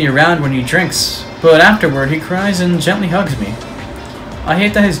slaps me around when he drinks, but afterward he cries and gently hugs me. I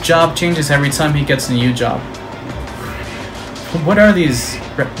hate that his job changes every time he gets a new job. What are these?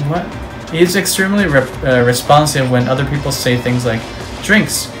 What? He's extremely responsive when other people say things like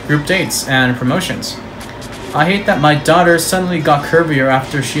drinks, group dates, and promotions. I hate that my daughter suddenly got curvier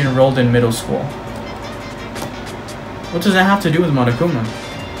after she enrolled in middle school. What does that have to do with Monokuma?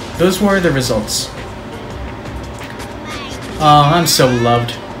 Those were the results. Oh, I'm so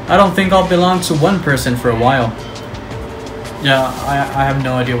loved. I don't think I'll belong to one person for a while. Yeah, I have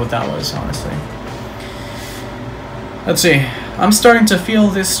no idea what that was, honestly. Let's see. I'm starting to feel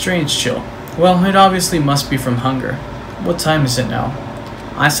this strange chill. Well, it obviously must be from hunger. What time is it now?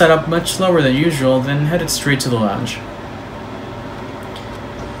 I sat up much slower than usual, then headed straight to the lounge.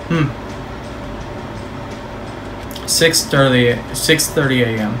 6:30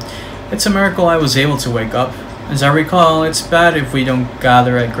 a.m. It's a miracle I was able to wake up. As I recall, it's bad if we don't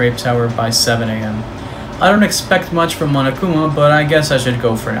gather at Grape Tower by 7 a.m. I don't expect much from Monokuma, but I guess I should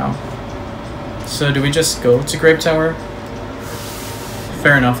go for now. So do we just go to Grape Tower?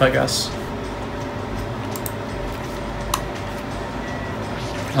 Fair enough, I guess.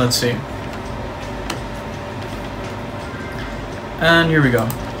 Let's see. And here we go.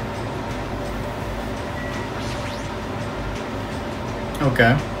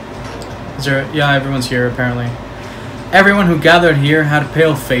 Okay. Is there? Yeah, everyone's here apparently. Everyone who gathered here had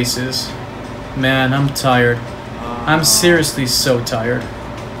pale faces. Man, I'm tired. I'm seriously so tired.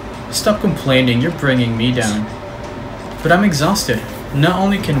 Stop complaining, you're bringing me down. But I'm exhausted. Not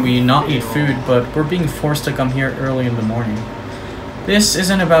only can we not eat food, but we're being forced to come here early in the morning. This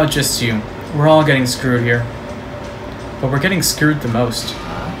isn't about just you. We're all getting screwed here. But we're getting screwed the most.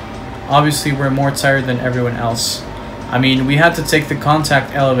 Obviously, we're more tired than everyone else. I mean, we had to take the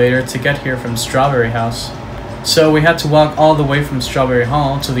contact elevator to get here from Strawberry House. So we had to walk all the way from Strawberry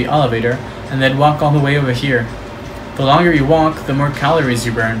Hall to the elevator, and then walk all the way over here. The longer you walk, the more calories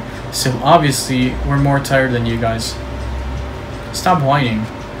you burn. So obviously, we're more tired than you guys. Stop whining.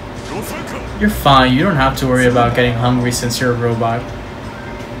 You're fine, you don't have to worry about getting hungry since you're a robot.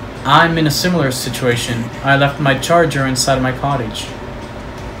 I'm in a similar situation. I left my charger inside my cottage.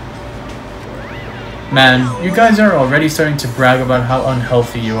 Man, you guys are already starting to brag about how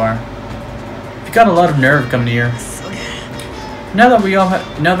unhealthy you are. You got a lot of nerve coming here. Now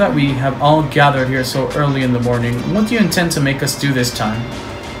that we have all gathered here so early in the morning, what do you intend to make us do this time?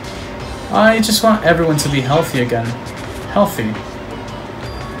 I just want everyone to be healthy again. Healthy.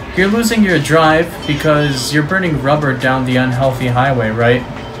 You're losing your drive because you're burning rubber down the unhealthy highway, right?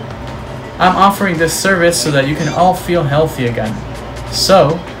 I'm offering this service so that you can all feel healthy again.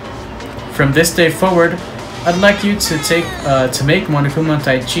 So, from this day forward, I'd like you to make Monokuma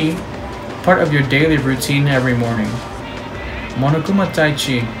Tai Chi part of your daily routine every morning. Monokuma Tai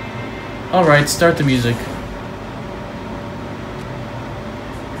Chi. Alright, start the music.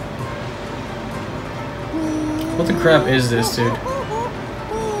 What the crap is this, dude?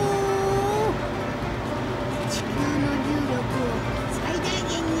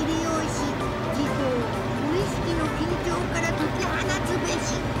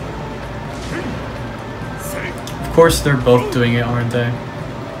 Of course they're both doing it, aren't they?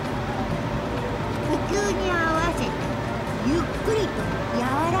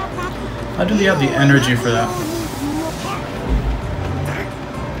 How do they have the energy for that?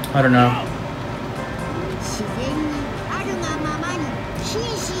 I don't know.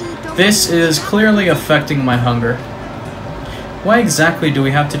 This is clearly affecting my hunger. Why exactly do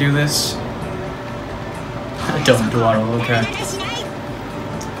we have to do this? Don't dawdle, okay.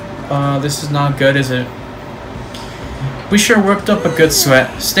 This is not good, is it? We sure worked up a good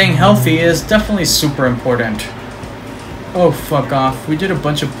sweat. Staying healthy is definitely super important. Oh, fuck off. We did a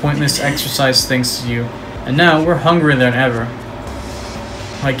bunch of pointless exercise thanks to you. And now we're hungrier than ever.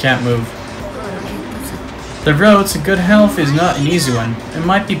 I can't move. The road to good health is not an easy one. It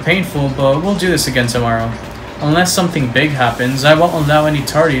might be painful, but we'll do this again tomorrow. Unless something big happens, I won't allow any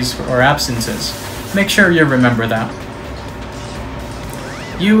tardies or absences. Make sure you remember that.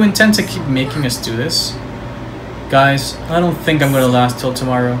 You intend to keep making us do this? Guys, I don't think I'm gonna last till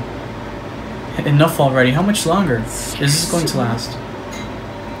tomorrow. Enough already. How much longer is this going to last?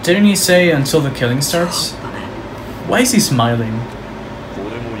 Didn't he say until the killing starts? Why is he smiling?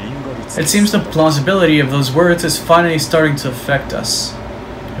 It seems the plausibility of those words is finally starting to affect us.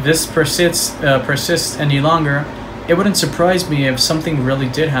 If this persists any longer, it wouldn't surprise me if something really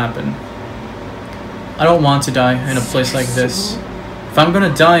did happen. I don't want to die in a place like this. If I'm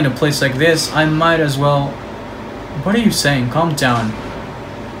gonna die in a place like this, I might as well... What are you saying? Calm down.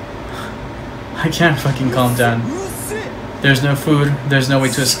 I can't fucking calm down. There's no food, there's no way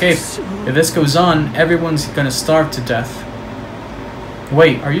to escape. If this goes on, everyone's gonna starve to death.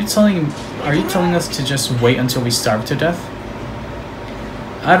 Wait, are you telling us to just wait until we starve to death?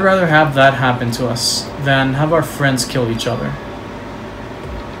 I'd rather have that happen to us than have our friends kill each other.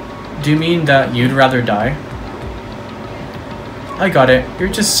 Do you mean that you'd rather die? I got it. You're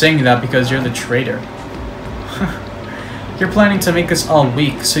just saying that because you're the traitor. You're planning to make us all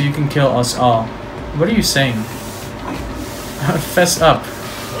weak so you can kill us all. What are you saying? Fess up.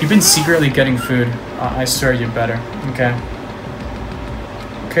 You've been secretly getting food. I swear you better. Okay.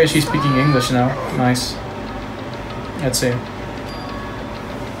 Okay, she's speaking English now. Nice. Let's see.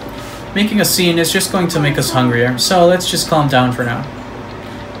 Making a scene is just going to make us hungrier, so let's just calm down for now.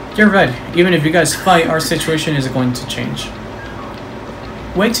 You're right. Even if you guys fight, our situation isn't going to change.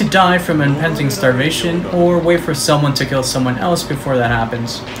 Wait to die from impending starvation, or wait for someone to kill someone else before that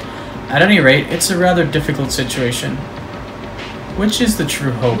happens. At any rate, it's a rather difficult situation. Which is the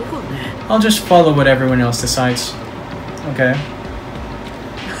true hope? I'll just follow what everyone else decides. Okay.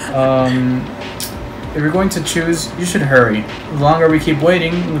 If you're going to choose, you should hurry. The longer we keep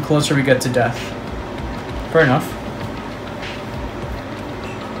waiting, the closer we get to death. Fair enough.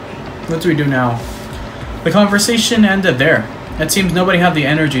 What do we do now? The conversation ended there. It seems nobody had the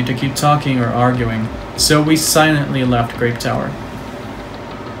energy to keep talking or arguing, so we silently left Grape Tower.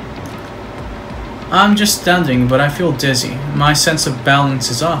 I'm just standing, but I feel dizzy. My sense of balance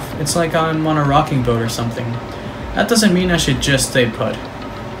is off. It's like I'm on a rocking boat or something. That doesn't mean I should just stay put.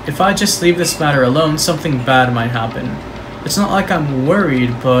 If I just leave this matter alone, something bad might happen. It's not like I'm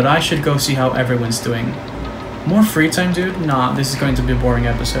worried, but I should go see how everyone's doing. More free time, dude? Nah, this is going to be a boring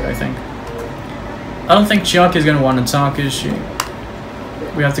episode, I think. I don't think Chiaki is gonna want to talk, is she?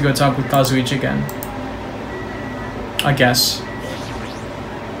 We have to go talk with Kazuichi again. I guess.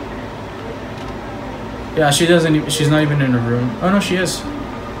 Yeah, she doesn't even, she's not even in her room. Oh no, she is.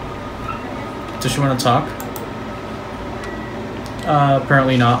 Does she want to talk?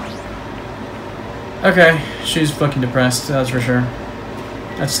 Apparently not. Okay, she's fucking depressed, that's for sure.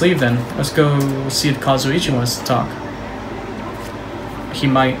 Let's leave then. Let's go see if Kazuichi wants to talk. He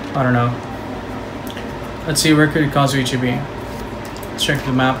might, I don't know. Let's see, where could Kazuichi be? Let's check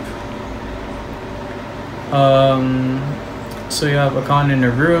the map. So you have Akane in her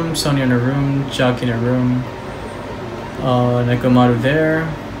room, Sonia in her room, Chiaki in her room, Nekomaru there.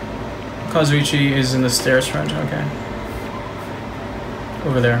 Kazuichi is in the stairs front, okay.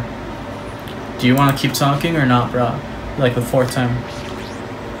 Over there. Do you want to keep talking or not, bro? Like the 4th time.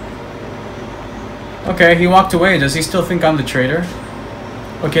 Okay, he walked away. Does he still think I'm the traitor?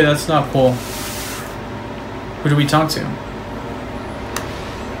 Okay, that's not cool. Who do we talk to?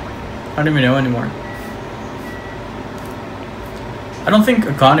 I don't even know anymore. I don't think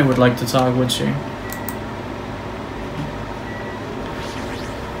Akane would like to talk, would she?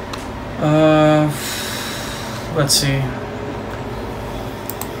 Let's see.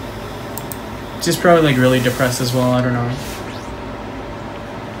 She's probably like really depressed as well, I don't know.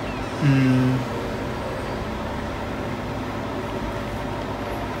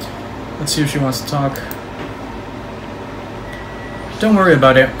 Let's see if she wants to talk. Don't worry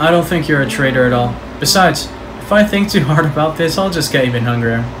about it. I don't think you're a traitor at all. Besides, if I think too hard about this, I'll just get even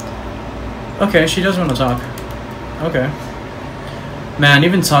hungrier. Okay, she does want to talk. Okay. Man,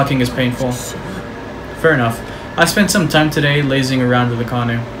 even talking is painful. Fair enough. I spent some time today lazing around with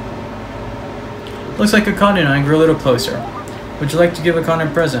Akane. Looks like Akane and I grew a little closer. Would you like to give Akane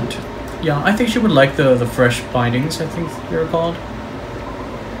a present? Yeah, I think she would like the fresh bindings, I think they're called.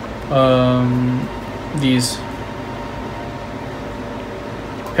 These.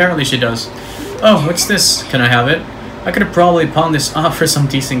 Apparently she does. Oh, what's this? Can I have it? I could have probably pawned this off for some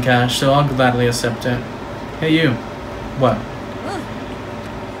decent cash, so I'll gladly accept it. Hey you. What?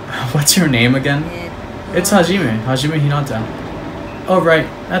 What's your name again? It's Hajime Hinata. Oh right,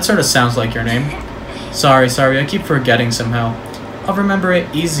 that sort of sounds like your name. Sorry, I keep forgetting somehow. I'll remember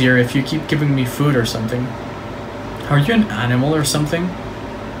it easier if you keep giving me food or something. Are you an animal or something?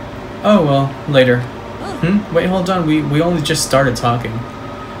 Oh well, later. Wait, hold on, we only just started talking.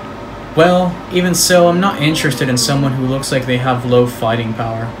 Well, even so, I'm not interested in someone who looks like they have low fighting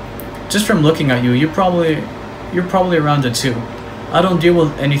power. Just from looking at you, you're probably around a 2. I don't deal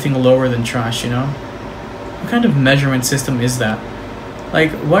with anything lower than trash, you know? What kind of measurement system is that?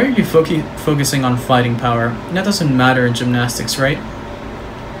 Like, why are you focusing on fighting power? That doesn't matter in gymnastics, right?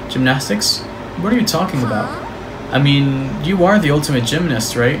 Gymnastics? What are you talking about? I mean, you are the ultimate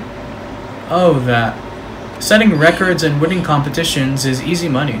gymnast, right? Oh, that. Setting records and winning competitions is easy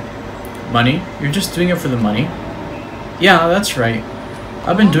money. Money? You're just doing it for the money? Yeah, that's right.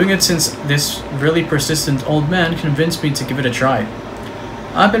 I've been doing it since this really persistent old man convinced me to give it a try.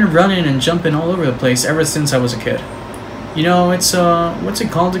 I've been running and jumping all over the place ever since I was a kid. You know, it's, what's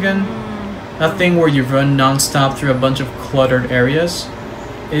it called again? That thing where you run non-stop through a bunch of cluttered areas?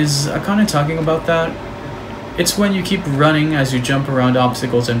 Is Akane talking about that? It's when you keep running as you jump around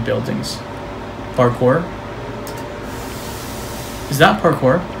obstacles and buildings. Parkour? Is that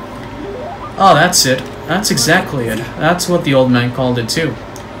parkour? Oh, that's it. That's exactly it. That's what the old man called it too.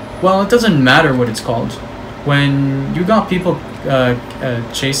 Well, it doesn't matter what it's called. When you got people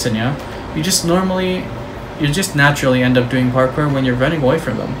chasing you, you just naturally end up doing parkour when you're running away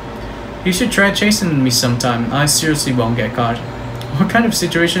from them. You should try chasing me sometime. I seriously won't get caught. What kind of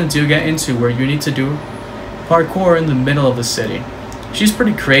situations do you get into where you need to do parkour in the middle of the city? She's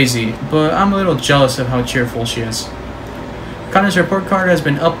pretty crazy, but I'm a little jealous of how cheerful she is. Kane's report card has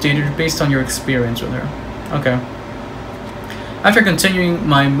been updated based on your experience with her. Okay. After continuing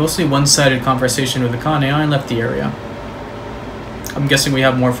my mostly one-sided conversation with Akane, I left the area. I'm guessing we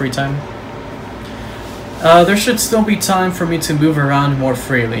have more free time. There should still be time for me to move around more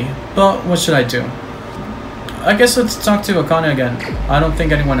freely, but what should I do? I guess let's talk to Akane again. I don't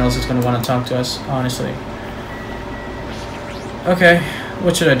think anyone else is going to want to talk to us, honestly. Okay,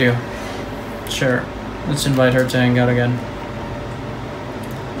 what should I do? Sure, let's invite her to hang out again.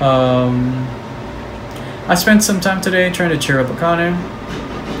 I spent some time today trying to cheer up Akane.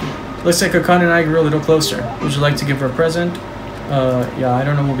 Looks like Akane and I grew a little closer. Would you like to give her a present? Yeah, I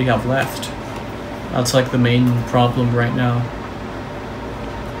don't know what we have left. That's like the main problem right now.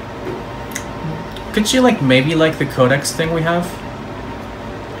 Could she like maybe like the codex thing we have?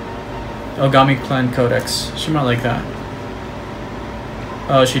 Ogami Clan Codex. She might like that.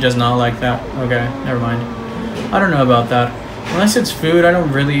 Oh, she does not like that. Okay, never mind. I don't know about that. Unless it's food, I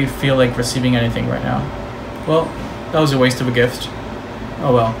don't really feel like receiving anything right now. Well, that was a waste of a gift.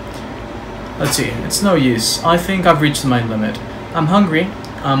 Oh well. Let's see. It's no use. I think I've reached my limit. I'm hungry.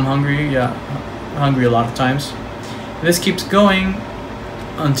 Yeah. Hungry a lot of times. If this keeps going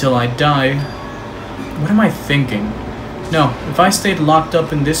until I die. What am I thinking? No, if I stayed locked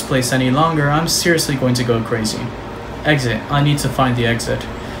up in this place any longer, I'm seriously going to go crazy. Exit. I need to find the exit.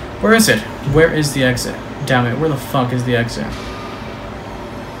 Where is it? Where is the exit? Damn it, where the fuck is the exit?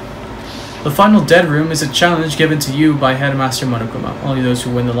 The final dead room is a challenge given to you by Headmaster Monokuma. Only those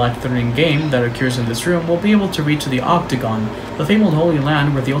who win the life-threatening game that occurs in this room will be able to reach the Octagon, the fabled Holy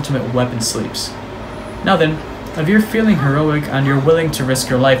Land where the ultimate weapon sleeps. Now then, if you're feeling heroic and you're willing to risk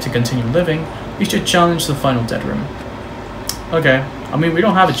your life to continue living, you should challenge the final dead room. Okay, I mean we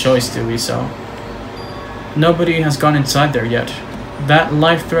don't have a choice, do we, so... Nobody has gone inside there yet. That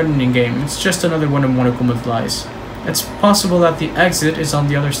life-threatening game, it's just another one of Monokuma's lies. It's possible that the exit is on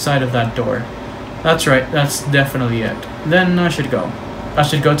the other side of that door. That's right, that's definitely it. Then I should go. I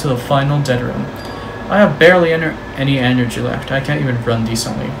should go to the final dead room. I have barely any energy left. I can't even run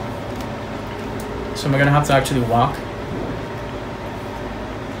decently. So am I gonna have to actually walk?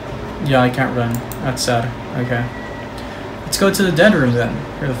 Yeah, I can't run. That's sad. Okay. Let's go to the dead room then.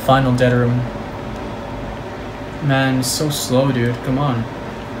 Or the final dead room. Man, it's so slow, dude. Come on.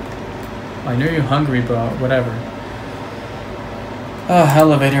 I know you're hungry, but whatever.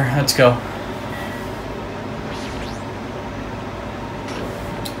 Elevator. Let's go.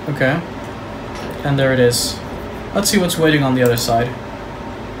 Okay. And there it is. Let's see what's waiting on the other side.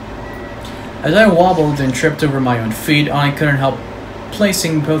 As I wobbled and tripped over my own feet, I couldn't help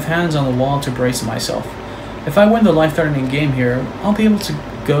placing both hands on the wall to brace myself. If I win the life-threatening game here, I'll be able to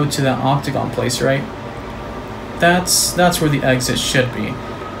go to that Octagon place, right? That's where the exit should be.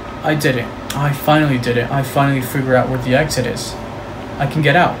 I did it. I finally did it. I finally figured out where the exit is. I can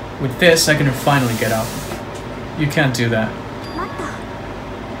get out. With this, I can finally get out. You can't do that.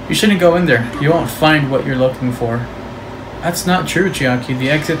 You shouldn't go in there. You won't find what you're looking for. That's not true, Chiaki.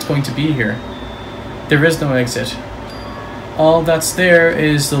 The exit's going to be here. There is no exit. All that's there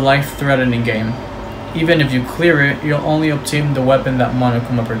is the life-threatening game. Even if you clear it, you'll only obtain the weapon that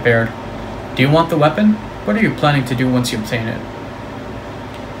Monokuma prepared. Do you want the weapon? What are you planning to do once you obtain it?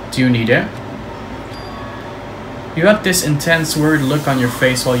 Do you need it? You had this intense, worried look on your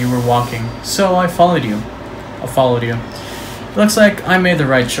face while you were walking, so I followed you. Looks like I made the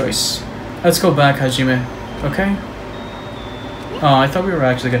right choice. Let's go back, Hajime. Okay? Oh, I thought we were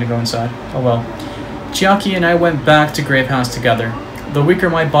actually gonna go inside. Oh well. Chiaki and I went back to Grave House together. The weaker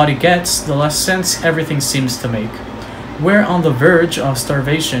my body gets, the less sense everything seems to make. We're on the verge of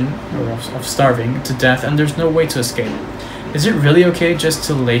starvation, or of starving to death, and there's no way to escape. Is it really okay just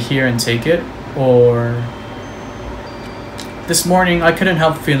to lay here and take it? Or... This morning, I couldn't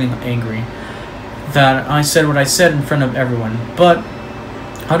help feeling angry that I said what I said in front of everyone, but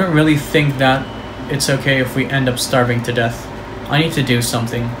I don't really think that it's okay if we end up starving to death. I need to do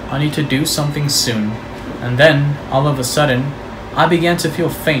something. I need to do something soon. And then, all of a sudden, I began to feel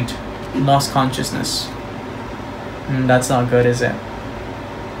faint, lost consciousness. That's not good, is it?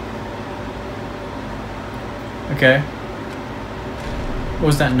 Okay. What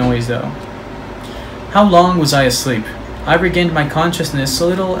was that noise, though? How long was I asleep? I regained my consciousness a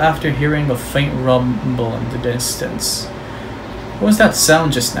little after hearing a faint rumble in the distance. What was that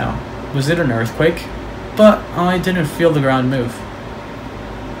sound just now? Was it an earthquake? But I didn't feel the ground move.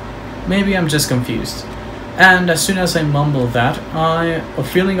 Maybe I'm just confused. And as soon as I mumbled that, a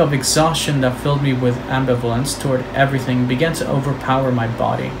feeling of exhaustion that filled me with ambivalence toward everything began to overpower my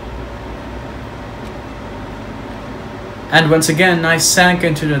body. And once again, I sank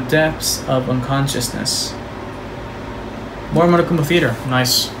into the depths of unconsciousness. More Monokuma Theater.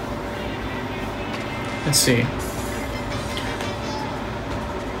 Nice. Let's see.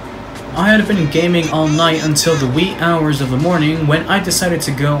 I had been gaming all night until the wee hours of the morning when I decided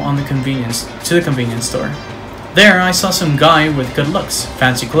to go on the convenience store. There I saw some guy with good looks,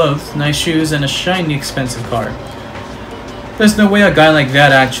 fancy clothes, nice shoes, and a shiny expensive car. There's no way a guy like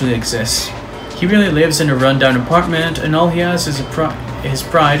that actually exists. He really lives in a rundown apartment, and all he has is his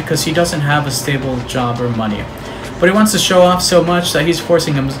pride because he doesn't have a stable job or money. But he wants to show off so much that he's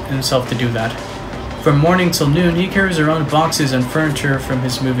forcing himself to do that. From morning till noon, he carries around boxes and furniture from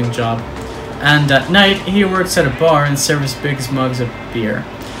his moving job. And at night, he works at a bar and serves big mugs of beer.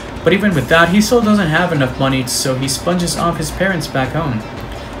 But even with that, he still doesn't have enough money, so he sponges off his parents back home.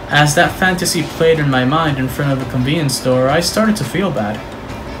 As that fantasy played in my mind in front of the convenience store, I started to feel bad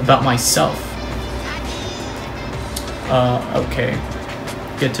about myself. Okay.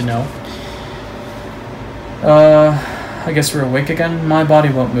 Good to know. I guess we're awake again. My body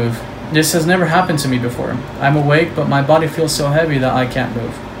won't move. This has never happened to me before. I'm awake, but my body feels so heavy that I can't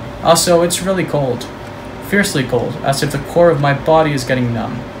move. Also, it's really cold. Fiercely cold, as if the core of my body is getting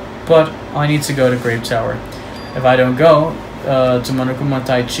numb. But I need to go to Grape Tower. If I don't go to Monokuma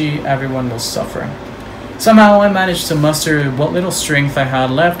Taichi, everyone will suffer. Somehow I managed to muster what little strength I had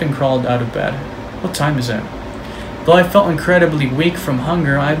left and crawled out of bed. What time is it? Though I felt incredibly weak from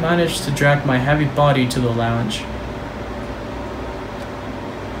hunger, I managed to drag my heavy body to the lounge.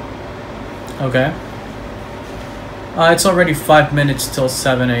 Okay. It's already 5 minutes till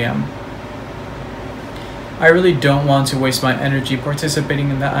 7 AM. I really don't want to waste my energy participating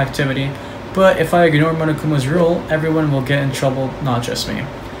in that activity, but if I ignore Monokuma's rule, everyone will get in trouble, not just me.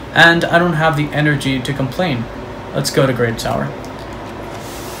 And I don't have the energy to complain. Let's go to Grape Tower.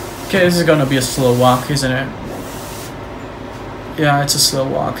 Okay, this is gonna be a slow walk, isn't it? Yeah, it's a slow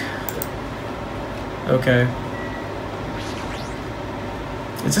walk. Okay.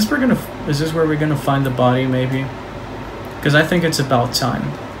 Is this where we're gonna find the body, maybe? Because I think it's about time.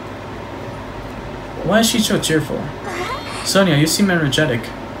 Why is she so cheerful? Sonia, you seem energetic.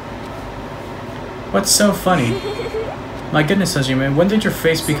 What's so funny? My goodness, Hajime, when did your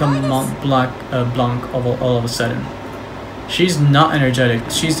face become blank all of a sudden? She's not energetic.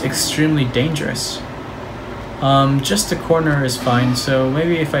 She's extremely dangerous. Just the corner is fine, so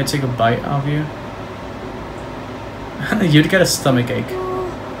maybe if I take a bite of you... You'd get a stomachache.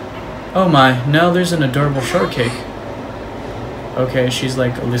 Oh my, now there's an adorable shortcake. Okay, she's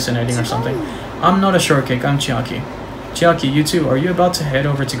like hallucinating or something. I'm not a shortcake, I'm Chiaki. Chiaki, you too, are you about to head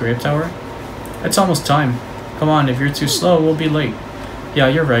over to Grape Tower? It's almost time. Come on, if you're too slow, we'll be late. Yeah,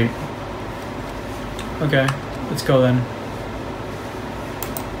 you're right. Okay, let's go then.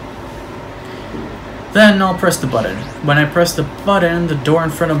 Then I'll press the button. When I pressed the button, the door in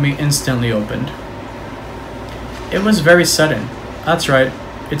front of me instantly opened. It was very sudden. That's right,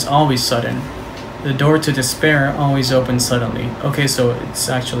 it's always sudden. The door to despair always opens suddenly. Okay, so it's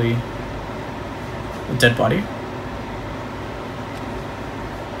actually a dead body.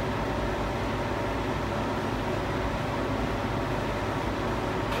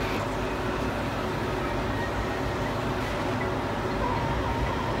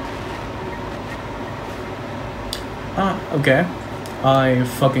 Okay. I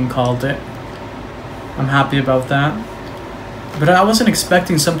fucking called it. I'm happy about that. But I wasn't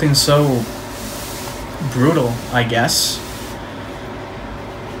expecting something so brutal, I guess.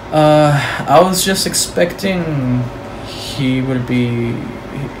 I was just expecting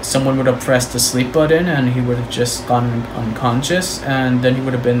someone would have pressed the sleep button and he would have just gone unconscious and then he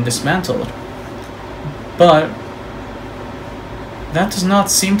would have been dismantled. But that does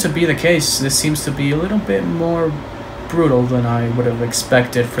not seem to be the case. This seems to be a little bit more brutal than I would have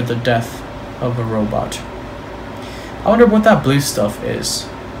expected for the death of a robot. I wonder what that blue stuff is.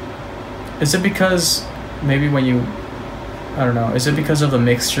 Is it because maybe when you... I don't know. Is it because of the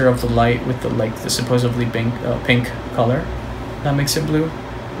mixture of the light with the supposedly pink color that makes it blue?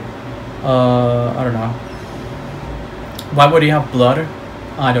 I don't know. Why would he have blood?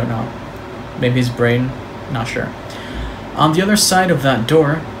 I don't know. Maybe his brain? Not sure. On the other side of that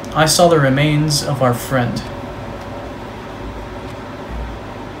door, I saw the remains of our friend.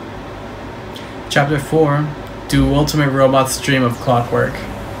 Chapter 4. Do ultimate robots dream of clockwork?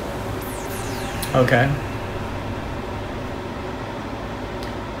 Okay.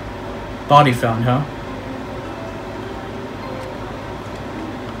 Body found, huh?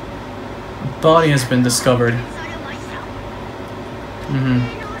 Body has been discovered.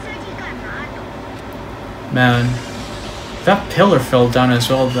 Man. That pillar fell down as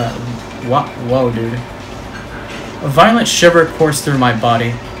well. Whoa, dude. A violent shiver coursed through my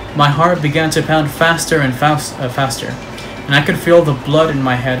body. My heart began to pound faster and faster, and I could feel the blood in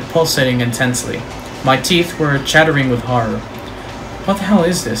my head pulsating intensely. My teeth were chattering with horror. What the hell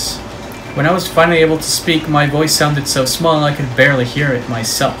is this? When I was finally able to speak, my voice sounded so small I could barely hear it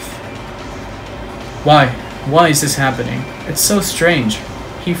myself. Why? Why is this happening? It's so strange.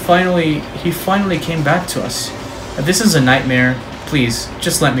 He finally came back to us. If this is a nightmare, please,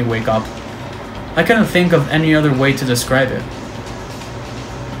 just let me wake up. I couldn't think of any other way to describe it.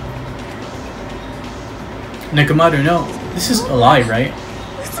 Nekomaru, no, this is a lie, right?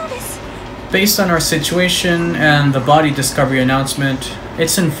 Based on our situation and the body discovery announcement,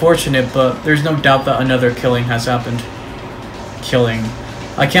 it's unfortunate, but there's no doubt that another killing has happened. Killing.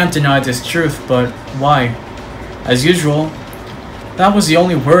 I can't deny this truth, but why? As usual, That was the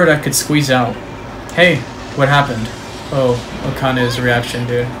only word I could squeeze out. Hey, what happened? Oh, Akane's reaction,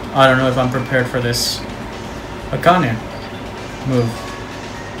 dude. I don't know if I'm prepared for this. Akane. Move.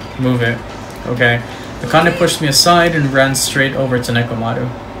 Move it. Okay. Akane pushed me aside and ran straight over to Nekomaru.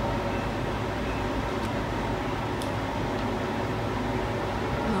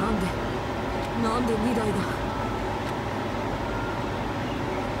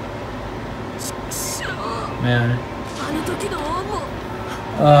 Man.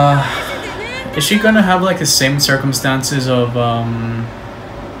 Is she gonna have like the same circumstances of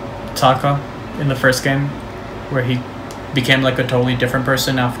Taka in the first game, where he became like a totally different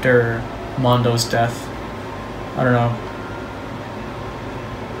person after Mondo's death? I don't know.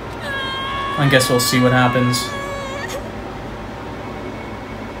 I guess we'll see what happens.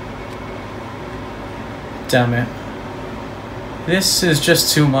 Damn it. This is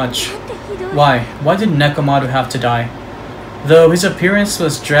just too much. Why? Why did Nekomaru have to die? Though his appearance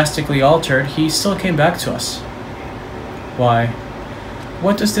was drastically altered, he still came back to us. Why?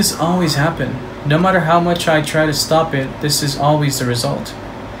 What does this always happen? No matter how much I try to stop it, this is always the result.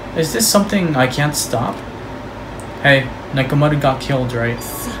 Is this something I can't stop? Hey, Nekomaru got killed, right?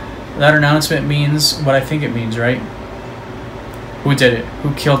 That announcement means what I think it means, right? Who did it?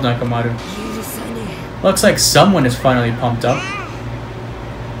 Who killed Nekomaru? Looks like someone is finally pumped up.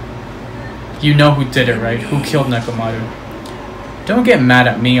 You know who did it, right? Who killed Nekomaru? Don't get mad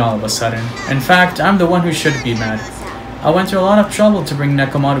at me all of a sudden. In fact, I'm the one who should be mad. I went through a lot of trouble to bring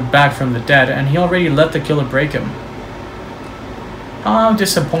Nekomaru back from the dead, and he already let the killer break him. How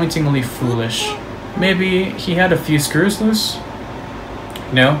disappointingly foolish. Maybe he had a few screws loose?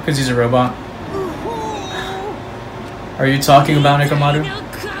 No, because he's a robot. Are you talking about Nekomaru?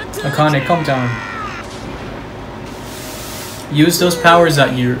 Akane, calm down. Use those powers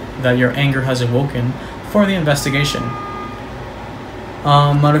that your anger has awoken for the investigation.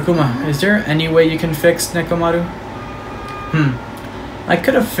 Marukuma, is there any way you can fix Nekomaru? I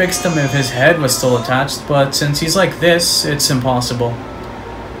could have fixed him if his head was still attached, but since he's like this, it's impossible.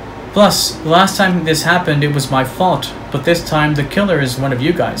 Plus, the last time this happened, it was my fault, but this time the killer is one of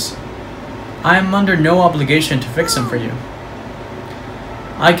you guys. I am under no obligation to fix him for you.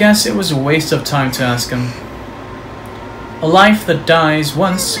 I guess it was a waste of time to ask him. A life that dies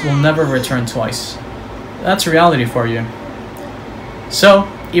once will never return twice. That's reality for you. So,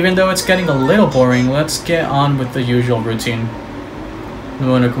 even though it's getting a little boring, let's get on with the usual routine.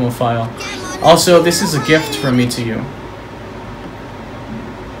 Nuonakumo file. Also, this is a gift from me to you.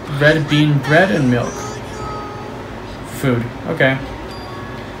 Red bean bread and milk. Food. Okay.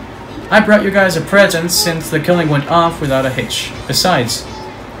 I brought you guys a present since the killing went off without a hitch. Besides,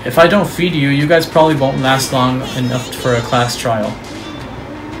 if I don't feed you, you guys probably won't last long enough for a class trial.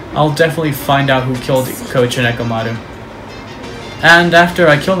 I'll definitely find out who killed Coach Nekomaru. And after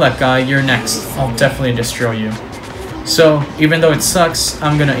I kill that guy, you're next. I'll definitely destroy you. So, even though it sucks,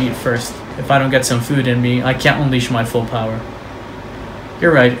 I'm gonna eat first. If I don't get some food in me, I can't unleash my full power.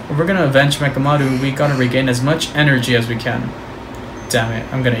 You're right, if we're gonna avenge Nekomaru, we gotta regain as much energy as we can. Damn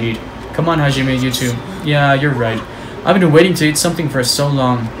it, I'm gonna eat. Come on, Hajime, you too. Yeah, you're right. I've been waiting to eat something for so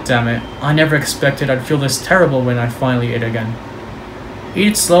long. Damn it, I never expected I'd feel this terrible when I finally ate again.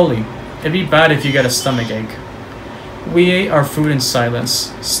 Eat slowly. It'd be bad if you get a stomachache. We ate our food in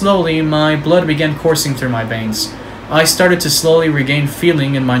silence. Slowly, my blood began coursing through my veins. I started to slowly regain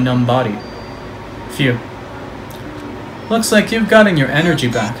feeling in my numb body. Phew. Looks like you've gotten your energy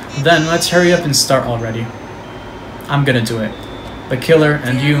back. Then let's hurry up and start already. I'm gonna do it. The killer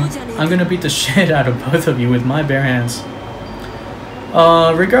and you, I'm gonna beat the shit out of both of you with my bare hands.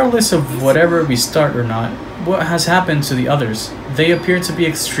 Regardless of whatever we start or not, what has happened to the others? They appear to be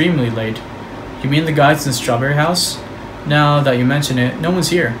extremely late. You mean the guys in the Strawberry House? Now that you mention it, no one's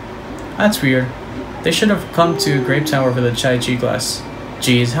here. That's weird. They should have come to Grape Tower for the Chiaki class.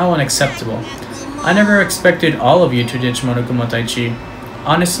 Geez, how unacceptable. I never expected all of you to ditch Monokuma Taichi.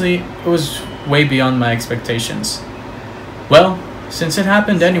 Honestly, it was way beyond my expectations. Well, since it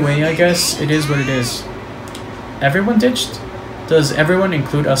happened anyway, I guess it is what it is. Everyone ditched? Does everyone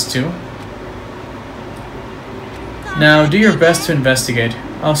include us too? Now, do your best to investigate.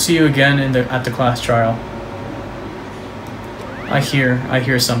 I'll see you again at the class trial. I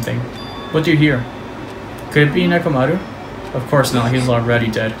hear something. What do you hear? Could it be Nekomaru? Of course not, he's already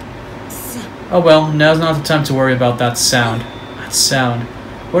dead. Oh well, now's not the time to worry about that sound. That sound.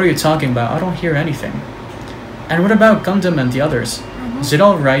 What are you talking about? I don't hear anything. And what about Gundam and the others? Is it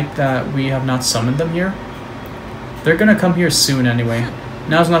alright that we have not summoned them here? They're gonna come here soon anyway.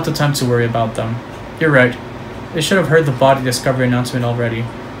 Now's not the time to worry about them. You're right. They should have heard the body discovery announcement already.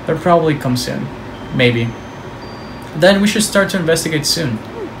 They'll probably come soon. Maybe. Then we should start to investigate soon.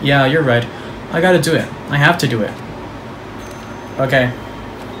 Yeah, you're right. I gotta do it. I have to do it. Okay.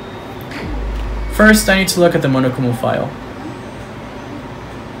 First, I need to look at the Monokuma file.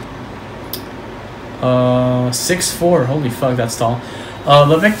 6'4", holy fuck, that's tall.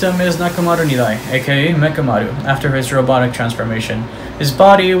 The victim is Nakamaru Nidai, aka Mekamaru, after his robotic transformation. His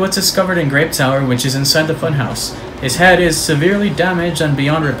body was discovered in Grape Tower, which is inside the funhouse. His head is severely damaged and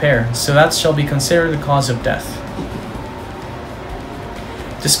beyond repair, so that shall be considered the cause of death.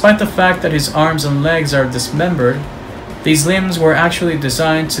 Despite the fact that his arms and legs are dismembered, these limbs were actually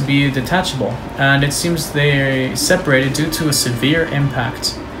designed to be detachable, and it seems they separated due to a severe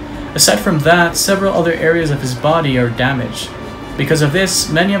impact. Aside from that, several other areas of his body are damaged. Because of this,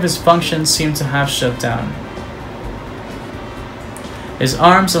 many of his functions seem to have shut down. His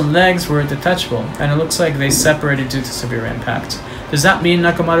arms and legs were detachable, and it looks like they separated due to severe impact. Does that mean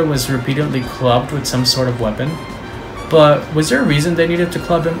Nakamaru was repeatedly clubbed with some sort of weapon? But was there a reason they needed to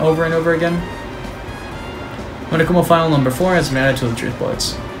club him over and over again? Monokuma file number 4 has been added to the truth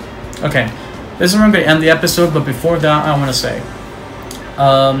bullets. Okay, this is where I'm going to end the episode, but before that, I want to say,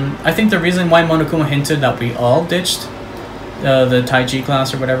 I think the reason why Monokuma hinted that we all ditched the Taiji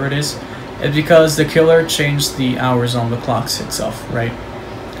class or whatever it is because the killer changed the hours on the clocks itself, right?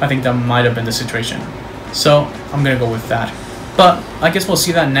 I think that might have been the situation. So, I'm going to go with that. But, I guess we'll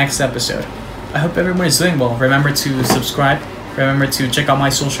see that next episode. I hope everyone is doing well. Remember to subscribe. Remember to check out my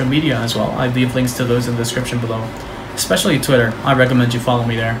social media as well. I leave links to those in the description below. Especially Twitter. I recommend you follow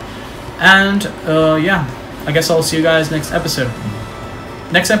me there. And, yeah. I guess I'll see you guys next episode.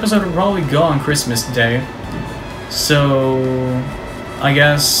 Next episode will probably go on Christmas Day. So, I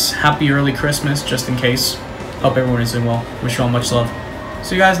guess happy early Christmas, just in case. Hope everyone is doing well. Wish you all much love.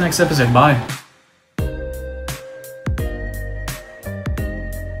 See you guys next episode. Bye.